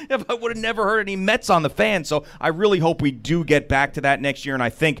sucked if I would have never heard any Mets on the fan. So I really hope we do get back to that next year, and I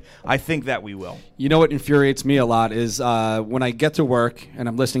think that we will. You know what infuriates me a lot is when I get to work and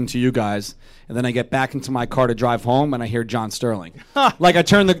I'm listening to you guys, and then I get back into my car to drive home and I hear John Sterling. Like I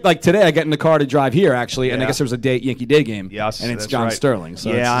turn today I get in the car to drive here actually, and I guess there was a Yankee Day game. Yes, and it's John right. Sterling.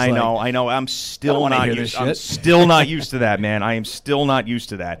 So yeah, I know. I'm still not used to that, man. I am still not used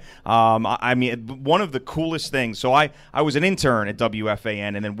to that. I mean, one of the coolest things. So I was an intern at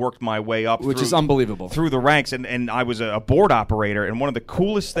WFAN and then worked my way up, which is unbelievable, through the ranks, and I was a board operator. And one of the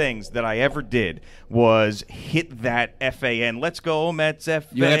coolest things that I ever did was hit that FAN. Let's go Mets FAN.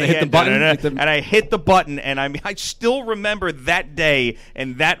 You had to hit the button, and I hit the button, and I still remember that day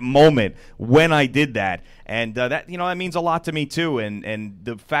and that moment when I did that. And that means a lot to me too, and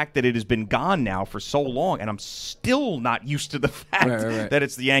the fact that it has been gone now for so long, and I'm still not used to the fact that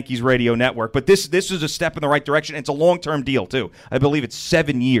it's the Yankees radio network. But this is a step in the right direction. It's a long-term deal too. I believe it's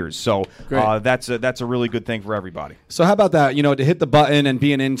 7 years, so that's a really good thing for everybody. So how about that? To hit the button and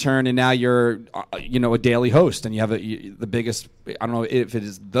be an intern, and now you're a daily host, and you have the biggest. I don't know if it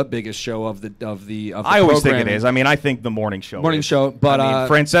is the biggest show of the I always think it is. I mean, I think the morning show. But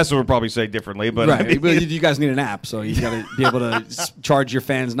Francesa would probably say differly, but right. You guys need an app, so you got to be able to charge your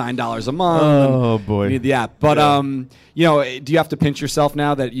fans $9 a month. Oh boy, you need the app. But do you have to pinch yourself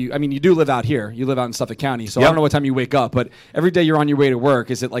now that you do live out here? You live out in Suffolk County, so I don't know what time you wake up, but every day you're on your way to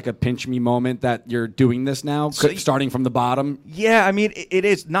work. Is it like a pinch me moment that you're doing this now, starting from the bottom? Yeah, I mean it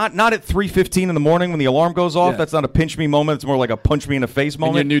is not at 3:15 in the morning when the alarm goes off. Yeah. That's not a pinch me moment. It's more like a punch me in the face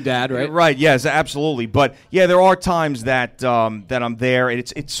moment. And your new dad, right? Right. Yes, absolutely. But yeah, there are times that I'm there, and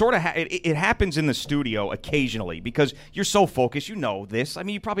it's sort of it happens in the studio occasionally because you're so focused. You know this. I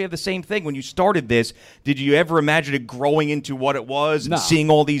mean, you probably have the same thing when you started this. Did you ever imagine it growing into what it was and seeing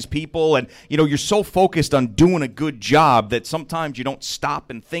all these people? And you're so focused on doing a good job that sometimes you don't stop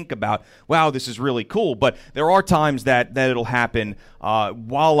and think about, wow, this is really cool. But there are times that it'll happen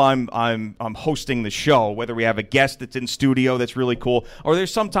while I'm hosting the show, whether we have a guest that's in studio that's really cool, or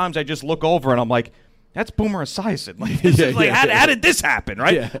there's sometimes I just look over and I'm like, that's Boomer Esiason. How did this happen,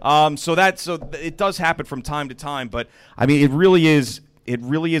 right? Yeah. So it does happen from time to time, but I mean, it really is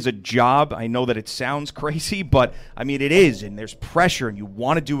a job. I know that it sounds crazy, but I mean it is, and there's pressure, and you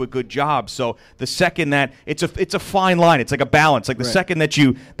want to do a good job. So the second that it's a fine line, it's like a balance. Like the second that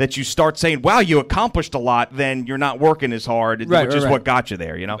you start saying, "Wow, you accomplished a lot," then you're not working as hard, which is what got you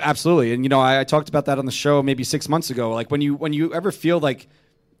there. Absolutely. And I talked about that on the show maybe 6 months ago. Like when you ever feel like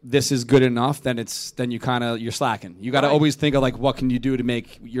this is good enough, then you're slacking. You got to always think of like, what can you do to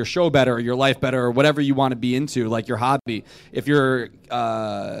make your show better or your life better or whatever you want to be into, like your hobby. If you're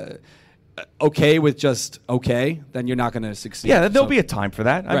okay with just okay, then you're not going to succeed. Yeah, there'll be a time for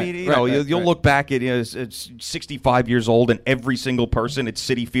that. I mean, you'll look back at it's 65 years old, and every single person at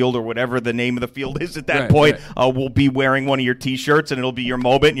Citi Field or whatever the name of the field is at that point will be wearing one of your T-shirts, and it'll be your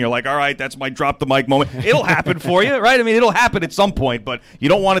moment, and you're like, all right, that's my drop the mic moment. It'll happen for you, right? I mean, it'll happen at some point, but you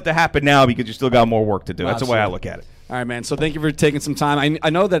don't want it to happen now because you still got more work to do. That's the way I look at it. All right, man. So thank you for taking some time. I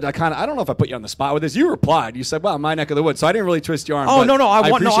know that I don't know if I put you on the spot with this. You replied. You said, well, my neck of the woods. So I didn't really twist your arm. Oh, no.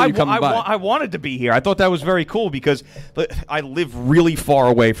 I wanted to be here. I thought that was very cool because I live really far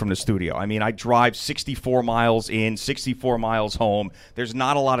away from the studio. I mean, I drive 64 miles in, 64 miles home. There's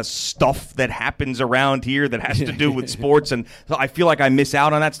not a lot of stuff that happens around here that has to do with sports, and so I feel like I miss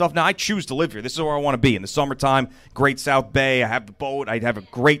out on that stuff. Now, I choose to live here. This is where I want to be. In the summertime, Great South Bay. I have the boat. I have a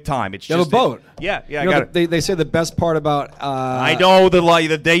great time. It's you have a boat? Yeah, I got it. They say the best part about I know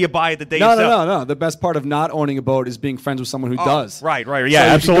the day you buy it, the day you sell. No. The best part of not owning a boat is being friends with someone who does. Right. Yeah,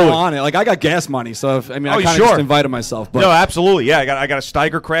 so absolutely. You can go on it. Like I got gas money, so I kind of just invited myself. But. No, absolutely. Yeah, I got a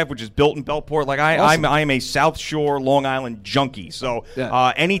Steiger craft, which is built in Belport. Like I am a South Shore, Long Island junkie. So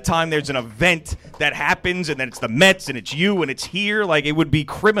anytime there's an event that happens, and then it's the Mets, and it's you, and it's here, like it would be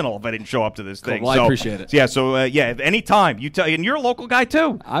criminal if I didn't show up to this thing. Well, I appreciate it. Yeah. So anytime you tell, and you're a local guy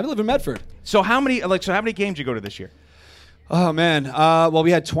too. I live in Medford. So how many games you go to this year? Oh, man. Well,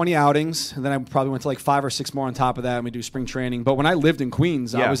 we had 20 outings, and then I probably went to like 5 or 6 more on top of that, and we do spring training. But when I lived in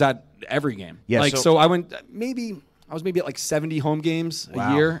Queens, I was at every game. Yeah, so I went I was maybe at like 70 home games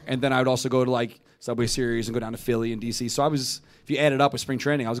a year, and then I would also go to like Subway Series and go down to Philly and D.C. So if you add it up with spring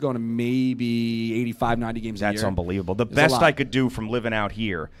training, I was going to maybe 85, 90 games a year. That's unbelievable. The best I could do from living out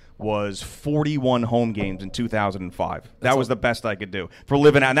here was 41 home games in 2005. That was the best I could do for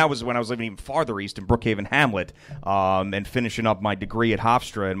living out. And that was when I was living even farther east in Brookhaven Hamlet, and finishing up my degree at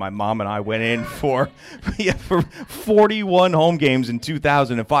Hofstra. And my mom and I went in for 41 home games in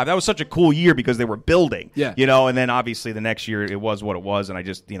 2005. That was such a cool year because they were building. Yeah. And then obviously the next year it was what it was, and I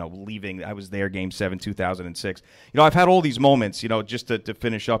just leaving. I was there Game 7, 2006. I've had all these moments. Just to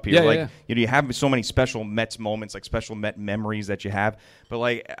finish up here. You have so many special Mets moments, like special Met memories that you have. But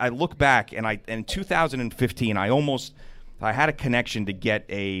like I look back, and in 2015, I had a connection to get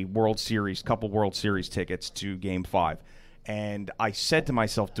a couple World Series tickets to Game 5. And I said to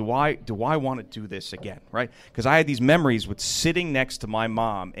myself, do I want to do this again, right? Because I had these memories with sitting next to my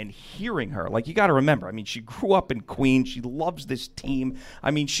mom and hearing her. Like, you got to remember, I mean, she grew up in Queens. She loves this team. I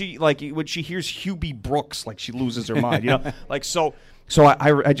mean, when she hears Hubie Brooks, like, she loses her mind, Like, so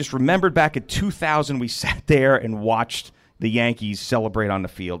I just remembered back in 2000, we sat there and watched the Yankees celebrate on the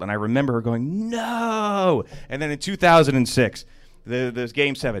field. And I remember her going, no! And then in 2006, the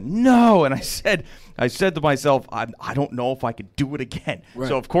Game 7, no! And I said to myself, I don't know if I could do it again. Right.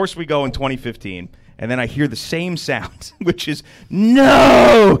 So, of course, we go in 2015. And then I hear the same sound, which is,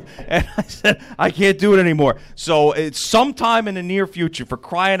 no! And I said, I can't do it anymore. So it's sometime in the near future, for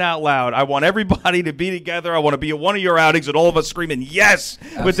crying out loud, I want everybody to be together. I want to be at one of your outings and all of us screaming yes,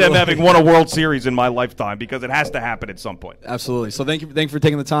 Absolutely. With them having won a World Series in my lifetime, because it has to happen at some point. Absolutely. So thank you for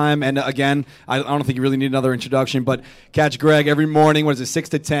taking the time. And again, I don't think you really need another introduction, but catch Greg every morning, 6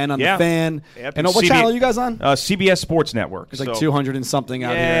 to 10 on the Fan. Yep. And what channel are you guys on? CBS Sports Network. It's like 200 and something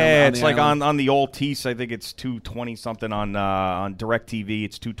out here. Yeah, it's like on the old T. I think it's 220 something on DirecTV.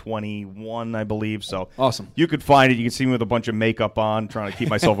 It's 221, I believe. So awesome. You could find it. You can see me with a bunch of makeup on, trying to keep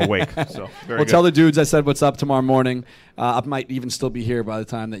myself awake. So very good. Tell the dudes I said what's up tomorrow morning. I might even still be here by the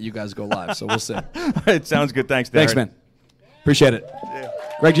time that you guys go live. So we'll see. It sounds good. Thanks, Darren. Thanks, man. Appreciate it. Yeah.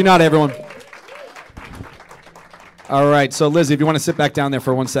 Greg Giannotti, everyone. All right, so Lizzie, if you want to sit back down there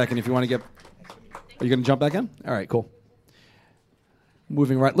for 1 second, if you want to get, are you going to jump back in? All right, cool.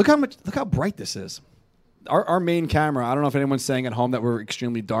 Moving right. Look how bright this is. Our main camera. I don't know if anyone's saying at home that we're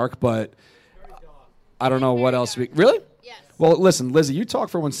extremely dark, but I don't know what else we. Really? Yes. Well, listen, Lizzie, you talk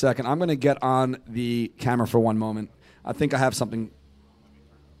for 1 second. I'm going to get on the camera for one moment. I think I have something.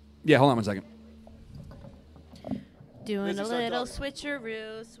 Yeah, hold on 1 second. Doing a little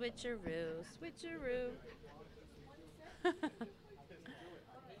switcheroo, switcheroo, switcheroo.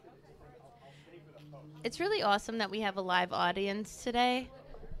 It's really awesome that we have a live audience today.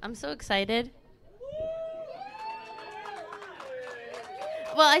 I'm so excited.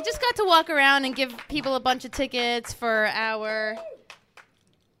 Well, I just got to walk around and give people a bunch of tickets for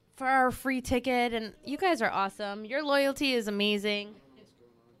our free ticket, and you guys are awesome. Your loyalty is amazing.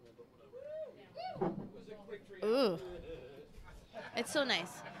 Ooh. It's so nice.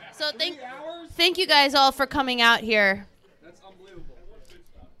 So thank you guys all for coming out here. That's unbelievable.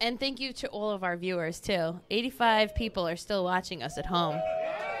 And thank you to all of our viewers, too. 85 people are still watching us at home.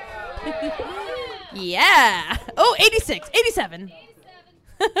 Yeah. Oh, 86, 87.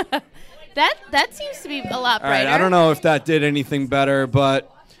 That seems to be a lot brighter. All right, I don't know if that did anything better,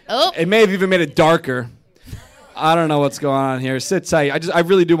 but it may have even made it darker. I don't know what's going on here. Sit tight. I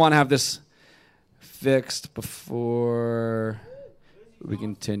really do want to have this fixed before we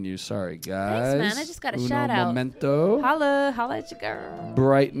continue. Sorry, guys. Thanks, man. I just got a shout out. Momento. Holla at your girl.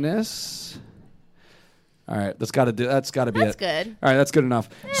 Brightness. All right, that's got to be it. That's good. All right, that's good enough.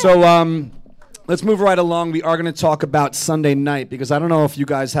 Yeah. So let's move right along. We are going to talk about Sunday night because I don't know if you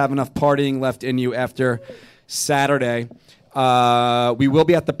guys have enough partying left in you after Saturday. We will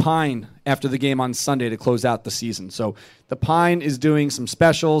be at the Pine after the game on Sunday to close out the season. So the Pine is doing some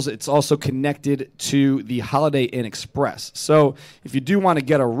specials. It's also connected to the Holiday Inn Express. So if you do want to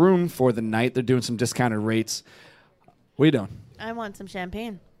get a room for the night, they're doing some discounted rates. What are you doing? I want some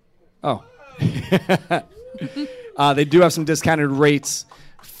champagne. Oh. They do have some discounted rates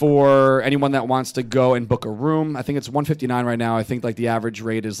for anyone that wants to go and book a room. I think it's $159 right now. I think like the average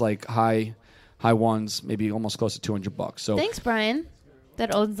rate is like high ones, maybe almost close to $200. So thanks, Brian.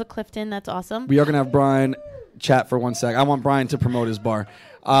 That owns the Clifton. That's awesome. We are going to have Brian chat for 1 sec. I want Brian to promote his bar.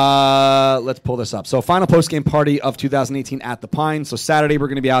 Let's pull this up. So final post-game party of 2018 at the Pine. So Saturday we're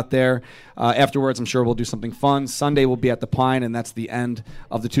going to be out there. Afterwards, I'm sure we'll do something fun. Sunday we'll be at the Pine, and that's the end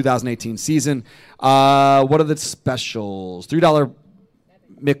of the 2018 season. What are the specials? $3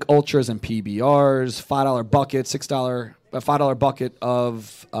 Mick Ultras and PBRs, $5 bucket, $5 bucket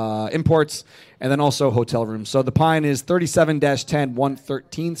of imports, and then also hotel rooms. So the Pine is 37-10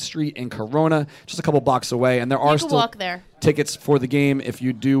 113th Street in Corona, just a couple blocks away. And there are still walk there. Tickets for the game if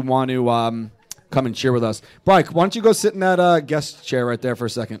you do want to come and cheer with us. Brian, why don't you go sit in that guest chair right there for a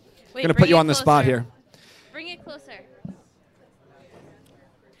second? I'm going to put you on the spot here. Bring it closer.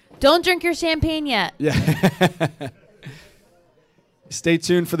 Don't drink your champagne yet. Yeah. Stay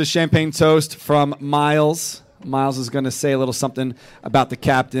tuned for the champagne toast from Miles. Miles is going to say a little something about the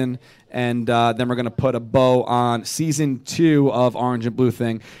captain, and then we're going to put a bow on Season 2 of Orange and Blue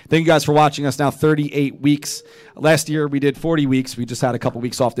Thing. Thank you guys for watching us now 38 weeks. Last year we did 40 weeks. We just had a couple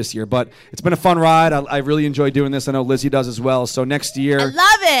weeks off this year, but it's been a fun ride. I really enjoy doing this. I know Lizzie does as well. So next year... I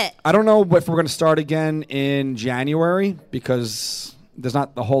love it! I don't know if we're going to start again in January because... there's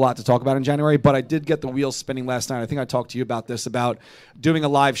not a whole lot to talk about in January, but I did get the wheels spinning last night. I think I talked to you about this, about doing a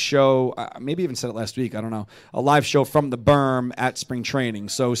live show, maybe even said it last week, I don't know, a live show from the Berm at spring training.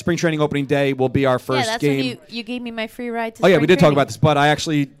 So spring training opening day will be our first game. Yeah, that's when you gave me my free ride to spring training. We did talk about this, but I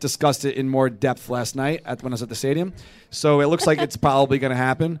actually discussed it in more depth last night when I was at the stadium. So it looks like it's probably going to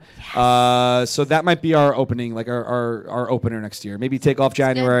happen. Yes. So that might be our opening, like our opener next year. Maybe take off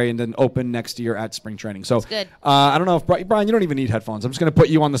January and then open next year at spring training. So good. I don't know if Brian, you don't even need headphones. I'm just going to put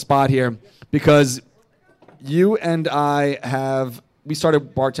you on the spot here because you and I we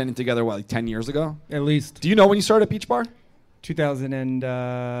started bartending together, like 10 years ago? At least. Do you know when you started at Beach Bar?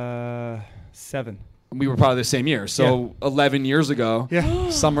 2007. We were probably the same year, so 11 years ago,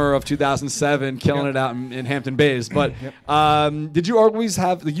 summer of 2007, killing it out in Hampton Bays. But did you always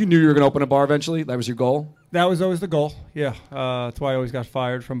you knew you were going to open a bar eventually? That was your goal? That was always the goal, yeah. That's why I always got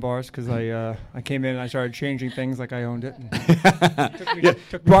fired from bars, because I came in and I started changing things like I owned it.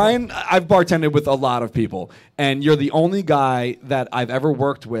 Brian, I've bartended with a lot of people, and you're the only guy that I've ever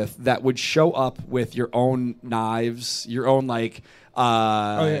worked with that would show up with your own knives, your own,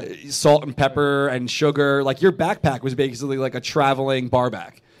 salt and pepper and sugar. Like your backpack was basically like a traveling bar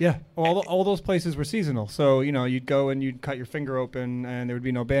back. Yeah, all those places were seasonal. So, you'd go and you'd cut your finger open and there would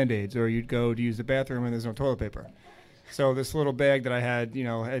be no Band-Aids, or you'd go to use the bathroom and there's no toilet paper. So this little bag that I had,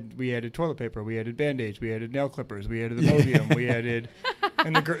 we added toilet paper, we added Band-Aids, we added nail clippers, we added Imodium, we added,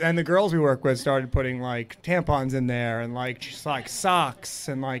 and the girls we work with started putting like tampons in there and like just like socks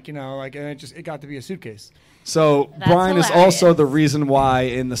and and it got to be a suitcase. So That's Brian is hilarious. also the reason why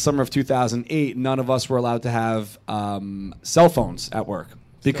in the summer of 2008 none of us were allowed to have cell phones at work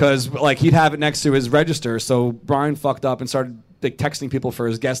because like he'd have it next to his register. So Brian fucked up and started like texting people for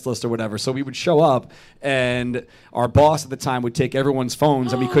his guest list or whatever. So we would show up and our boss at the time would take everyone's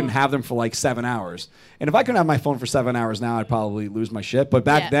phones and we couldn't have them for like 7 hours. And if I couldn't have my phone for 7 hours now, I'd probably lose my shit. But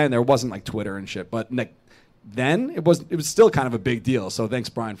back then there wasn't like Twitter and shit. But then it was still kind of a big deal. So thanks,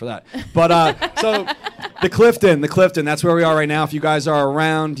 Brian, for that. But so the Clifton, that's where we are right now. If you guys are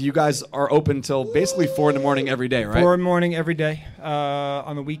around, you guys are open till basically 4 in the morning every day, right? 4 in the morning every day.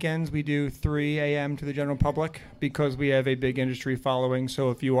 On the weekends, we do 3 a.m. to the general public because we have a big industry following.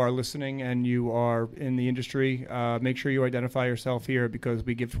 So if you are listening and you are in the industry, make sure you identify yourself here because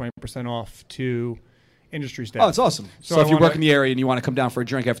we give 20% off to industry staff. Oh, it's awesome. So if you work in the area and you want to come down for a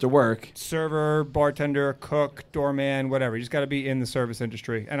drink after work. Server, bartender, cook, doorman, whatever. You just got to be in the service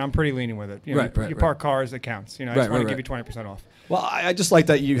industry. And I'm pretty lenient with it. You park cars, it counts. I just want to give you 20% off. Well, I just like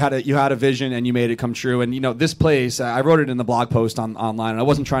that you had a vision and you made it come true. And, this place, I wrote it in the blog post online, and I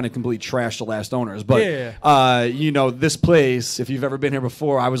wasn't trying to completely trash the last owners. But, this place, if you've ever been here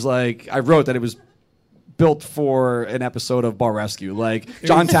before, I wrote that it was built for an episode of Bar Rescue. Like,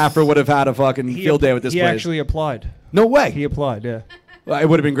 John Taffer would have had a fucking field day with this place. He actually applied. No way. He applied, yeah. Well, it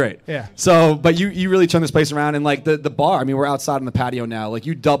would have been great. Yeah. So, but you really turned this place around, and like the bar. I mean, we're outside on the patio now. Like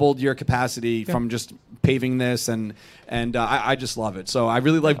you doubled your capacity from just paving this, and I just love it. So I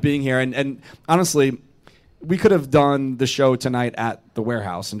really like being here, and honestly, we could have done the show tonight at the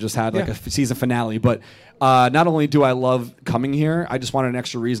warehouse and just had like a season finale, but. Not only do I love coming here, I just wanted an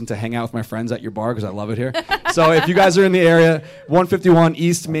extra reason to hang out with my friends at your bar because I love it here. So if you guys are in the area, 151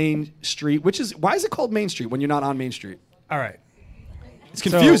 East Main Street, why is it called Main Street when you're not on Main Street? All right. It's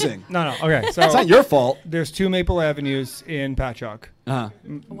confusing. Okay. So it's not your fault. There's 2 Maple Avenues in Patchogue. Uh-huh.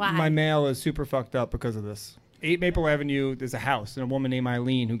 Why? My mail is super fucked up because of this. 8 Maple Avenue, there's a house and a woman named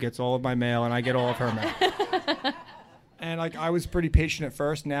Eileen who gets all of my mail and I get all of her mail. And I was pretty patient at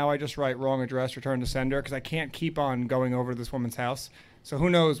first. Now I just write wrong address, return to sender, because I can't keep on going over to this woman's house. So who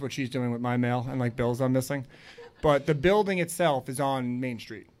knows what she's doing with my mail and bills I'm missing. But the building itself is on Main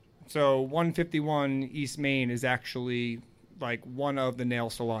Street. So 151 East Main is actually one of the nail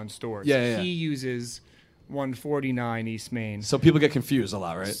salon stores. Yeah. He uses 149 East Main. So people get confused a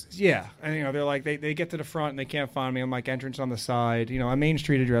lot, right? Yeah. And they're like, they get to the front and they can't find me. I'm like, entrance on the side. A Main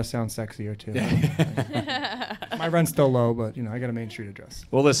Street address sounds sexier too. My rent's still low, but I got a Main Street address.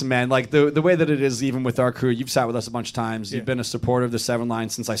 Well, listen, man, the way that it is, even with our crew, you've sat with us a bunch of times. You've been a supporter of the 7 Line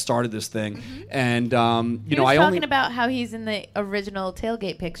since I started this thing, and he was talking about how he's in the original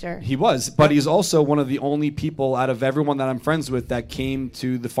tailgate picture. He was, but he's also one of the only people out of everyone that I'm friends with that came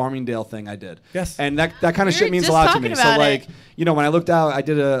to the Farmingdale thing I did. Yes, and that kind of shit means a lot to me. So when I looked out, I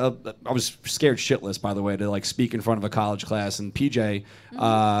did I was scared shitless, by the way, to speak in front of a college class, and PJ,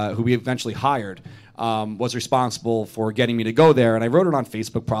 who we eventually hired. Was responsible for getting me to go there, and I wrote it on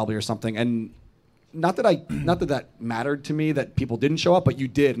Facebook probably or something. And not that mattered to me that people didn't show up, but you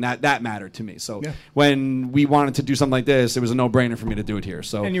did, and that mattered to me. So when we wanted to do something like this, it was a no-brainer for me to do it here.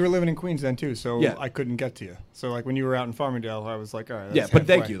 So and you were living in Queens then too, so I couldn't get to you. So when you were out in Farmingdale, I was like, all right. But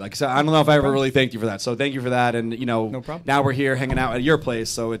thank you. So I don't know if I ever really thanked you for that. So thank you for that, and no problem. Now we're here hanging out at your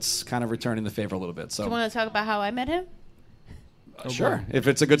place, so it's kind of returning the favor a little bit. So do you want to talk about how I met him? Sure, if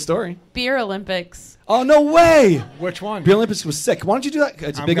it's a good story. Beer Olympics. Oh, no way! Which one? Beer Olympics was sick. Why don't you do that?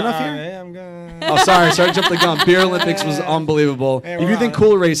 It's big enough here? I'm gonna... Oh, sorry to jump the gun. Beer Olympics was unbelievable. Hey, if you think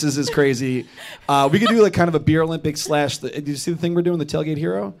Cooler Races is crazy, we could do kind of a Beer Olympics / did you see the thing we're doing, the Tailgate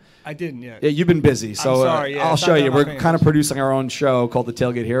Hero? I didn't yet. Yeah, you've been busy, so I'm sorry, I'll show you. We're kind of producing our own show called the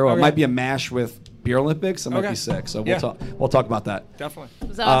Tailgate Hero. Okay. It might be a mash with Beer Olympics. It might be sick, so we'll talk about that. Definitely. It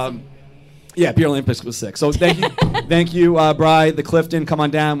was awesome. Yeah, Beer Olympics was sick. So thank you, Bri, the Clifton. Come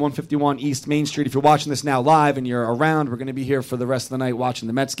on down, 151 East Main Street. If you're watching this now live and you're around, we're going to be here for the rest of the night watching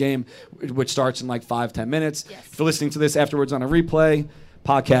the Mets game, which starts in 5-10 minutes. Yes. If you're listening to this afterwards on a replay,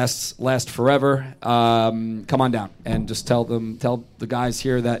 podcasts last forever. Come on down and just tell the guys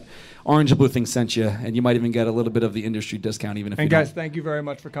here that Orange and Blue Thing sent you, and you might even get a little bit of the industry discount, even if you guys, don't. thank you very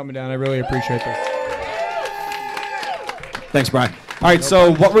much for coming down. I really appreciate this. Thanks, Brian. All right,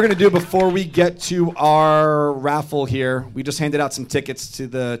 so what we're going to do before we get to our raffle here, we just handed out some tickets to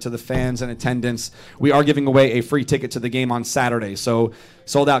the fans and attendants. We are giving away a free ticket to the game on Saturday. So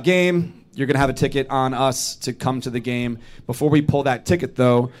sold out game, You're going to have a ticket on us to come to the game. Before we pull that ticket,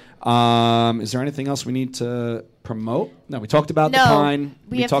 though, is there anything else we need to promote? No, we talked about the Pine.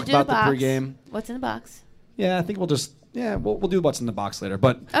 We have talked to do about the box. pregame. What's in the box? Yeah, I think we'll just we'll do what's in the box later.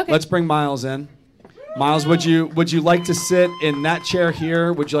 But Okay. let's bring Miles in. Miles, would you like to sit in that chair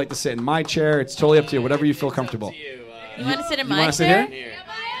here? Would you like to sit in my chair? It's totally up to you. Whatever you feel comfortable. You want to sit in You my wanna sit chair? here?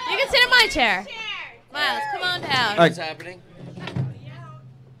 You can sit in my chair. Miles, come on down. All right. What's happening?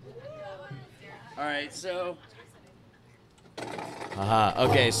 All right, so.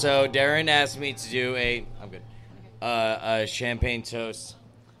 Okay, so Darren asked me to do a champagne toast.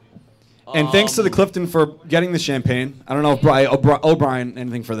 And thanks to the Clifton for getting the champagne. I don't know if O'Brien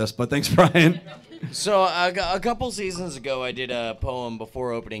anything for this, but thanks, Brian. So a couple seasons ago, I did a poem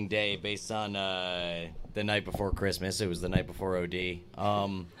before opening day based on the night before Christmas. It was the night before OD.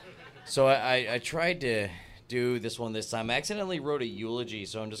 So I tried to do this one this time. I accidentally wrote a eulogy,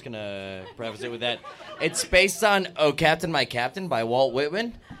 so I'm just going to preface it with that. It's based on "Oh Captain, My Captain" by Walt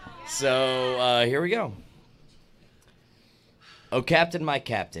Whitman. So here we go. Oh Captain, my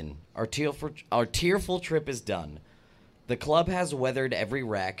captain, our tearful trip is done. The club has weathered every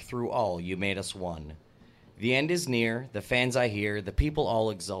rack, through all you made us one. The end is near, the fans I hear, the people all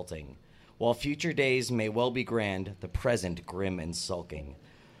exulting. While future days may well be grand, the present grim and sulking.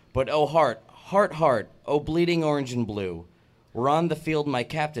 But oh heart, heart, heart, oh bleeding orange and blue, we're on the field my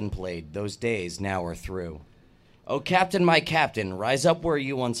captain played, those days now are through. Oh captain, my captain, rise up where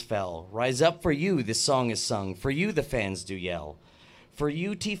you once fell. Rise up, for you this song is sung, for you the fans do yell. For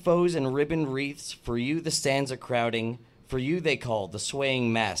you tifos and ribbon wreaths, for you the stands are crowding, for you they call, the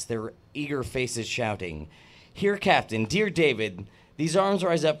swaying mass, their eager faces shouting. Here, Captain, dear David, these arms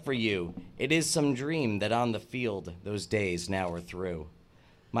rise up for you. It is some dream that on the field those days now are through.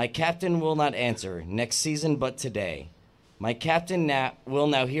 My captain will not answer next season but today. My captain will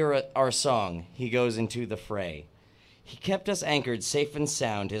now hear our song. He goes into the fray. He kept us anchored safe and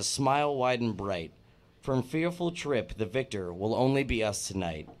sound, his smile wide and bright. From fearful trip, the victor will only be us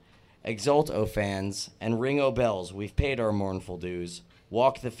tonight. Exult, O fans, and ring, O bells, we've paid our mournful dues.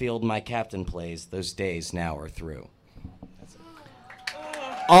 Walk the field my captain plays, those days now are through.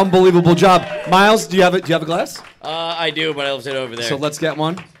 Unbelievable job. Miles, do you have a glass? I do, but I left it over there. So let's get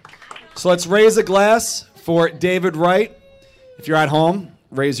one. So let's raise a glass for David Wright. If you're at home,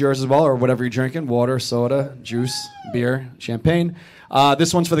 raise yours as well, or whatever you're drinking, water, soda, juice, beer, champagne.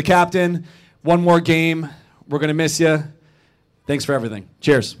 This one's for the captain. One more game. We're going to miss you. Thanks for everything.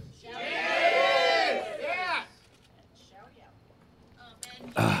 Cheers.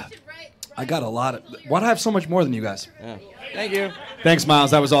 I got a lot of... Why do I have so much more than you guys? Yeah. Thank you. Thanks,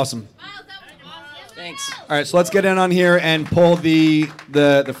 Miles. That was awesome. Thanks. All right, so let's get in on here and pull the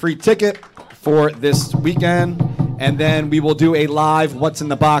free ticket for this weekend, and then we will do a live What's in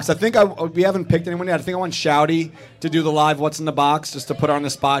the Box. I think we haven't picked anyone yet. I think I want Shouty to do the live What's in the Box, just to put her on the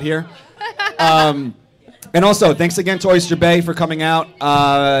spot here. And also, thanks again to Oyster Bay for coming out.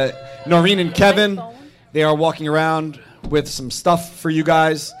 Noreen and Kevin, they are walking around with some stuff for you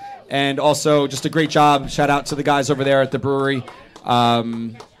guys. And also, just a great job. Shout out to the guys over there at the brewery.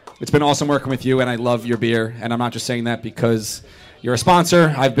 It's been awesome working with you, and I love your beer. And I'm not just saying that because you're a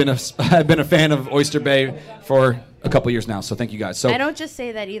sponsor. I've been a fan of Oyster Bay for a couple years now, so thank you guys. So I don't just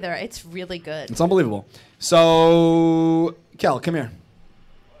say that either. It's really good. it's unbelievable. So, Kel, come here.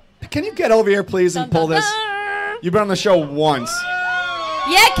 Can you get over here, please, and pull this? You've been on the show once.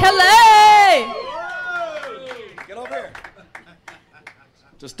 Yeah, Kelly! Get over here.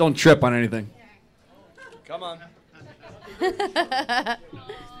 Just don't trip on anything. Come on. Where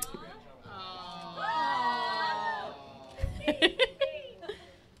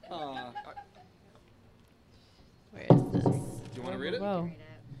is this? Do you want to read it? Whoa.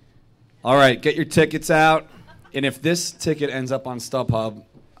 All right, get your tickets out. And if this ticket ends up on StubHub,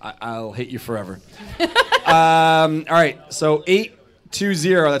 I'll hate you forever. All right, so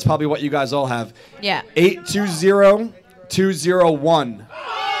 820, that's probably what you guys all have. Yeah. 820-201.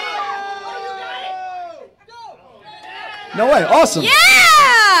 No way, awesome.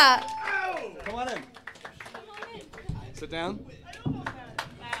 Yeah! Come on in. Sit down.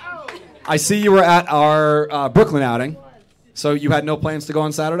 I see you were at our Brooklyn outing, so you had no plans to go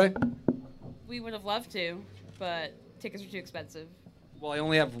on Saturday? We would have loved to, but tickets are too expensive. Well, I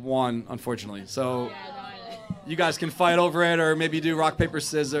only have one, unfortunately, so you guys can fight over it, or maybe do rock, paper,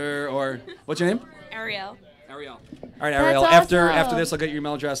 scissors, or... What's your name? Ariel. Ariel. All right, Ariel, That's after awesome. this, I'll get your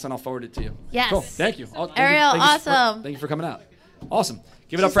email address, and I'll forward it to you. Yes. Cool, thank you. Ariel, awesome. Thank you for coming out. Awesome.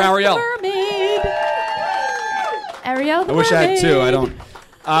 Give it up for Ariel. Mermaid. Ariel the I wish I had mermaid. two. I don't.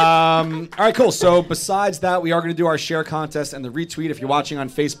 All right, cool. So besides that, we are going to do our share contest and the retweet. If you're watching on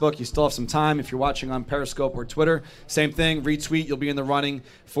Facebook, you still have some time. If you're watching on Periscope or Twitter, same thing. Retweet. You'll be in the running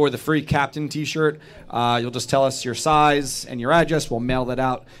for the free Captain T-shirt. You'll just tell us your size and your address. We'll mail that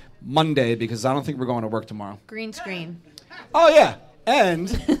out Monday because I don't think we're going to work tomorrow. Green screen. Oh, yeah. And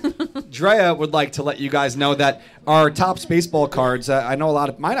Drea would like to let you guys know that our Topps baseball cards, I know a lot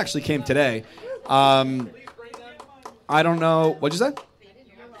of mine actually came today. I don't know. What'd you say?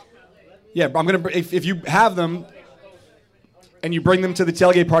 Yeah, I'm going to, if you have them and you bring them to the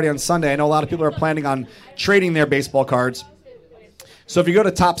tailgate party on Sunday, I know a lot of people are planning on trading their baseball cards. So if you go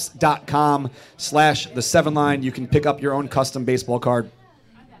to Topps.com/the7line, you can pick up your own custom baseball card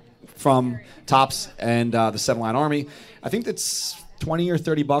from Topps and the 7-Line Army. I think that's $20 or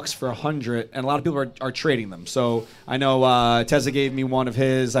 $30 for 100, and a lot of people are trading them. So I know Tezza gave me one of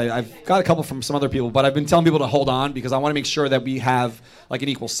his. I've got a couple from some other people, but I've been telling people to hold on because I want to make sure that we have like an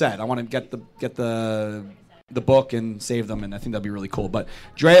equal set. I want to get the book and save them, and I think that'd be really cool. But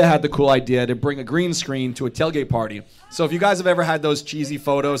Drea had the cool idea to bring a green screen to a tailgate party. So if you guys have ever had those cheesy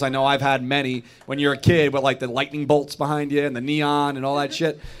photos, I know I've had many when you're a kid with like the lightning bolts behind you and the neon and all that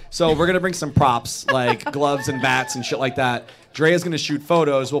shit. So we're going to bring some props like gloves and bats and shit like that. Drea's going to shoot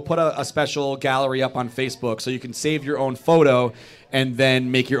photos. We'll put a special gallery up on Facebook so you can save your own photo and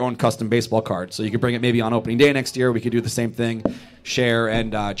then make your own custom baseball card. So you can bring it maybe on opening day next year. We could do the same thing, share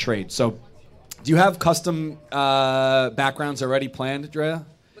and trade. So do you have custom backgrounds already planned, Drea?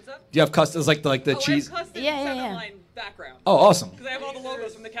 What's up? Do you have customs like the cheese? I have custom Yeah. 7-Line background. Oh, awesome. Because I have all the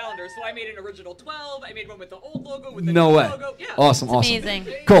logos from the calendar. So I made an original 12. I made one with the old logo with the No new way. logo. Yeah. Awesome. Amazing.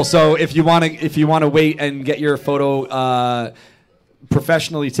 Cool. So if you want to wait and get your photo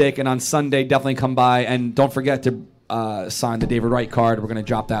professionally taken on Sunday, definitely come by and don't forget to sign the David Wright card. We're going to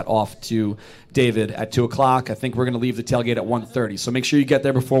drop that off to David at 2:00. I think we're going to leave the tailgate at 1:30. So make sure you get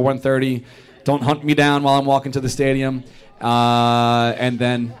there before 1:30. Don't hunt me down while I'm walking to the stadium. And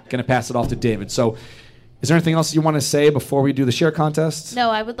then going to pass it off to David. So is there anything else you want to say before we do the share contest?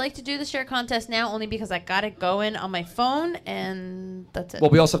 No, I would like to do the share contest now only because I got it going on my phone, and that's it. Well,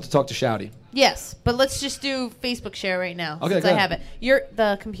 we also have to talk to Shouty. Yes, but let's just do Facebook share right now Okay, since go I ahead. have it.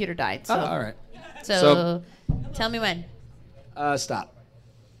 The computer died. So. All right. So tell me when. Stop.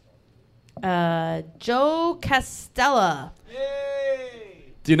 Joe Castella.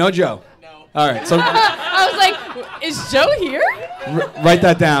 Do you know Joe? No. All right. So I was like, is Joe here? write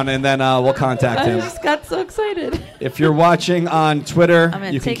that down, and then we'll contact I him. just got so excited. If you're watching on Twitter, I'm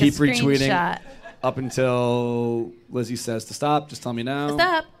gonna you can take a keep retweeting screenshot. up until Lizzie says to stop. Just tell me now.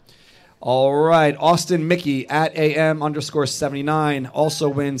 Stop. All right. Austin Mickey at AM_79 also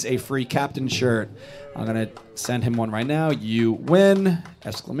wins a free captain shirt. I'm going to send him one right now. You win! !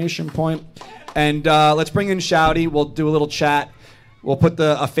 And let's bring in Shouty. We'll do a little chat. We'll put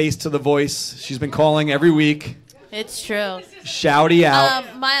a face to the voice. She's been calling every week. It's true. Shouty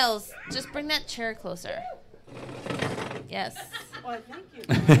out. Miles, just bring that chair closer. Yes. Oh, thank you.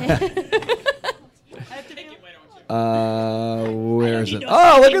 Where is it?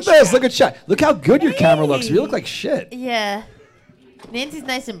 Oh, look at this. Look at Shouty. Look how good your camera looks. You look like shit. Yeah. Nancy's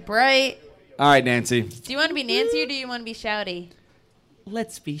nice and bright. All right, Nancy. Do you want to be Nancy or do you want to be Shouty?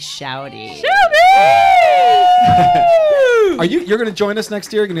 Let's be Shouty. Are you're going to join us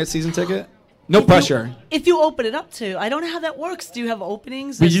next year? Going to get a season ticket? No pressure. If you open it up to, I don't know how that works. Do you have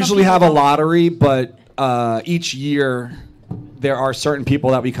openings? We There's some usually people have a don't- lottery, but each year there are certain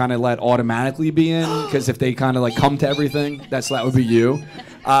people that we kind of let automatically be in because if they kind of like come to everything, that would be you.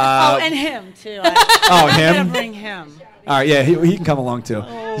 And him too. Him? I'm gonna bring him. All right, yeah, he can come along too.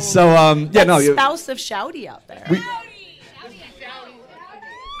 Oh. So yeah, no, spouse of Shouty out there.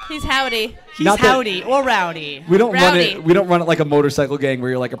 He's Howdy. He's Not that- Howdy or Rowdy. We don't run Rowdy. it. We don't run it like a motorcycle gang where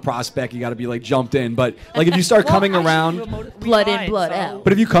you're like a prospect. You got to be like jumped in. But like if you start coming around, Blood in, blood out.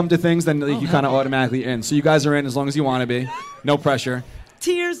 but if you come to things, then like, you kind of automatically in. So you guys are in as long as you want to be. No pressure.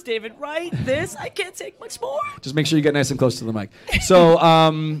 Tears, David Wright. This I can't take much more. Just make sure you get nice and close to the mic. So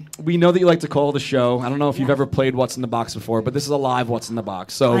we know that you like to call the show. I don't know if you've ever played What's in the Box before, but this is a live What's in the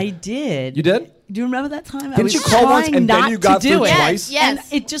Box. So I did. You did? Do you remember that time? I Didn't was you call once trying and then not you got to do through it. twice? And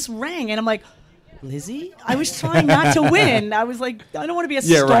it just rang, and I'm like, Lizzie, I was trying not to win. I was like, I don't want to be a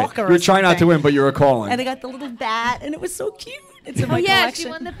Yeah, right. stalker. You're trying not to win, but you were calling. And I got the little bat, and it was so cute. It's in Oh my yeah, collection. she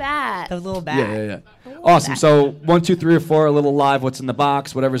won the bat. The little bat. Yeah. Awesome. So 1, 2, 3, or 4, a little live. What's in the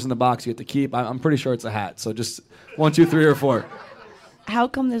box? Whatever's in the box, you get to keep. I'm pretty sure it's a hat. So just 1, 2, 3, or 4. How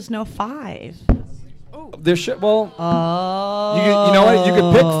come there's no 5? There should. Well, Oh. you know what? You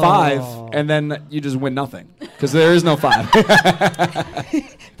could pick 5, and then you just win nothing because there is no 5.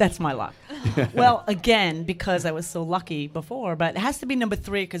 That's my luck. Well, again, because I was so lucky before, but it has to be number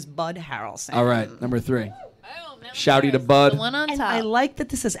 3 because Bud Harrelson. All right, number 3. Shouty to Bud. The one on And top. I like that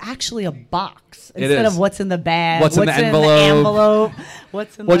this is actually a box It instead is. of what's in the bag. What's in the envelope.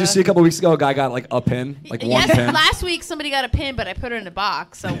 What's in Well, the... did you see a couple weeks ago? A guy got like a pin, like one Yes, pin. last week somebody got a pin, but I put it in a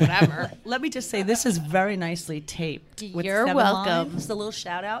box, so whatever. Let me just say, this is very nicely taped. With You're 7 welcome. lines. Just a little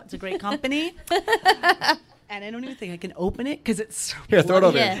shout out. It's a great company. And I don't even think I can open it because it's so Here, throw it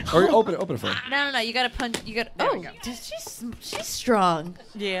over. Yeah. Or open it for me. No, you gotta punch. You got. Oh, she's strong.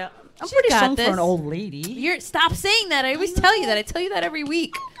 Yeah. I'm She pretty got strong this. for an old lady. Stop saying that. I always tell you that. I tell you that every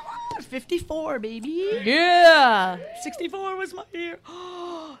week. 54, baby. Yeah. 64 was my year.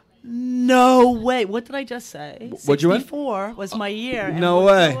 No way. What did I just say? What'd you win? 64 was my year. and No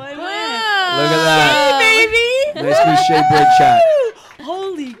what way. do I win? Look at that. Hey, baby. Nice new shade bread chat.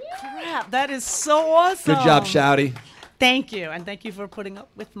 Holy crap. That is so awesome. Good job, Shouty. Thank you. And thank you for putting up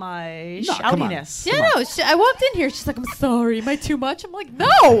with my No, come on. shoutiness. Yeah, no. I walked in here. She's like, "I'm sorry. Am I too much?" I'm like,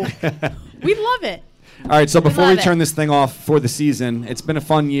 "No. We love it." All right, so before we love turn it. this thing off for the season, it's been a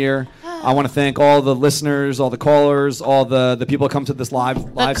fun year. I want to thank all the listeners, all the callers, all the people that come to this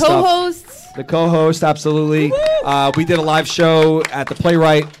live The stuff. co-hosts. The co-host, absolutely. We did a live show at the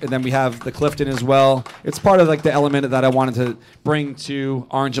Playwright, and then we have the Clifton as well. It's part of like the element that I wanted to bring to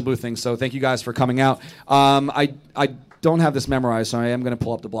Orange and Blue things. So thank you guys for coming out. I don't have this memorized, so I am going to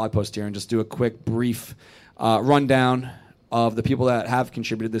pull up the blog post here and just do a quick, brief rundown of the people that have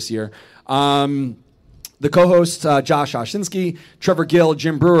contributed this year. The co-hosts, Josh Oshinsky, Trevor Gill,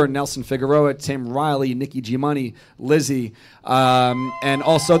 Jim Brewer, Nelson Figueroa, Tim Riley, Nikki G. Money, Lizzie, and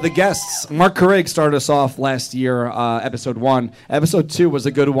also the guests. Mark Carrig started us off last year, episode 1. Episode 2 was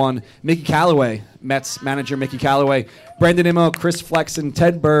a good one. Mickey Callaway, Mets manager Mickey Callaway, Brandon Immo, Chris Flexen,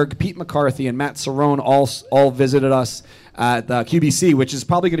 Ted Berg, Pete McCarthy, and Matt Cerrone all visited us at the QBC, which is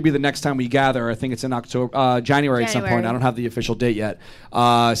probably going to be the next time we gather. I think it's in January at some point. I don't have the official date yet.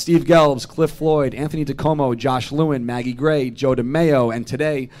 Steve Gelbs, Cliff Floyd, Anthony DeComo, Josh Lewin, Maggie Gray, Joe DeMayo, and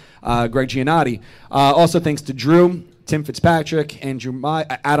today, Greg Giannotti. Also thanks to Drew, Tim Fitzpatrick,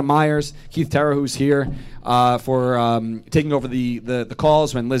 Adam Myers, Keith Terra, who's here for taking over the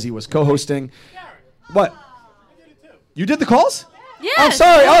calls when Lizzie was co-hosting. What? You did the calls? Yeah. I'm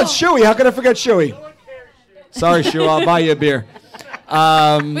sorry. Oh, it's Shuey. How could I forget Shuey? Sorry, Shu. I'll buy you a beer.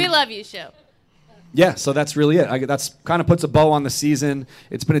 We love you, Shu. Yeah, so that's really it. That's kind of puts a bow on the season.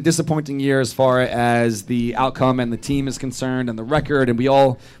 It's been a disappointing year as far as the outcome and the team is concerned and the record, and we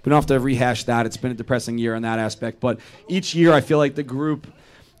don't have to rehash that. It's been a depressing year in that aspect. But each year I feel like the group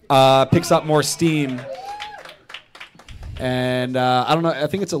picks up more steam. And I don't know. I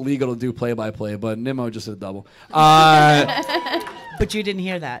think it's illegal to do play-by-play, but Nimmo just did a double. But you didn't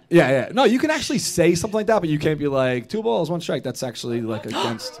hear that. Yeah. No, you can actually say something like that, but you can't be like 2 balls, 1 strike. That's actually like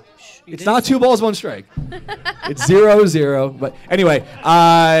against. It's not 2 balls, 1 strike. It's 0-0. But anyway,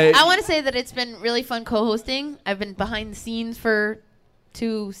 I want to say that it's been really fun co-hosting. I've been behind the scenes for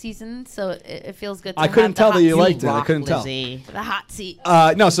 2 seasons, so it feels good to I couldn't have the tell hot that you seat. liked it. I couldn't tell. The hot seat.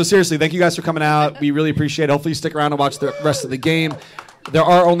 No, so seriously, thank you guys for coming out. We really appreciate it. Hopefully you stick around and watch the rest of the game. There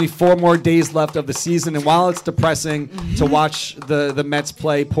are only 4 more days left of the season, and while it's depressing to watch the Mets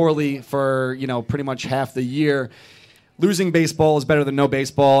play poorly for pretty much half the year, losing baseball is better than no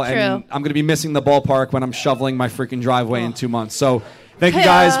baseball, True. and I'm going to be missing the ballpark when I'm shoveling my freaking driveway in 2 months. So thank you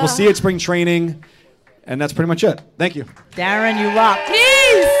guys. We'll see you at spring training, and that's pretty much it. Thank you. Darren, you rock.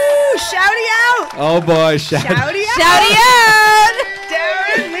 Jeez! Shouty out! Oh boy, Shouty out! Shouty out!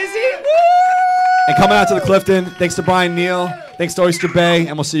 Darren, Lizzie, woo! And coming out to the Clifton, thanks to Brian Neal, thanks to Oyster Bay,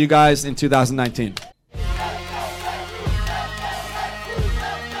 and we'll see you guys in 2019.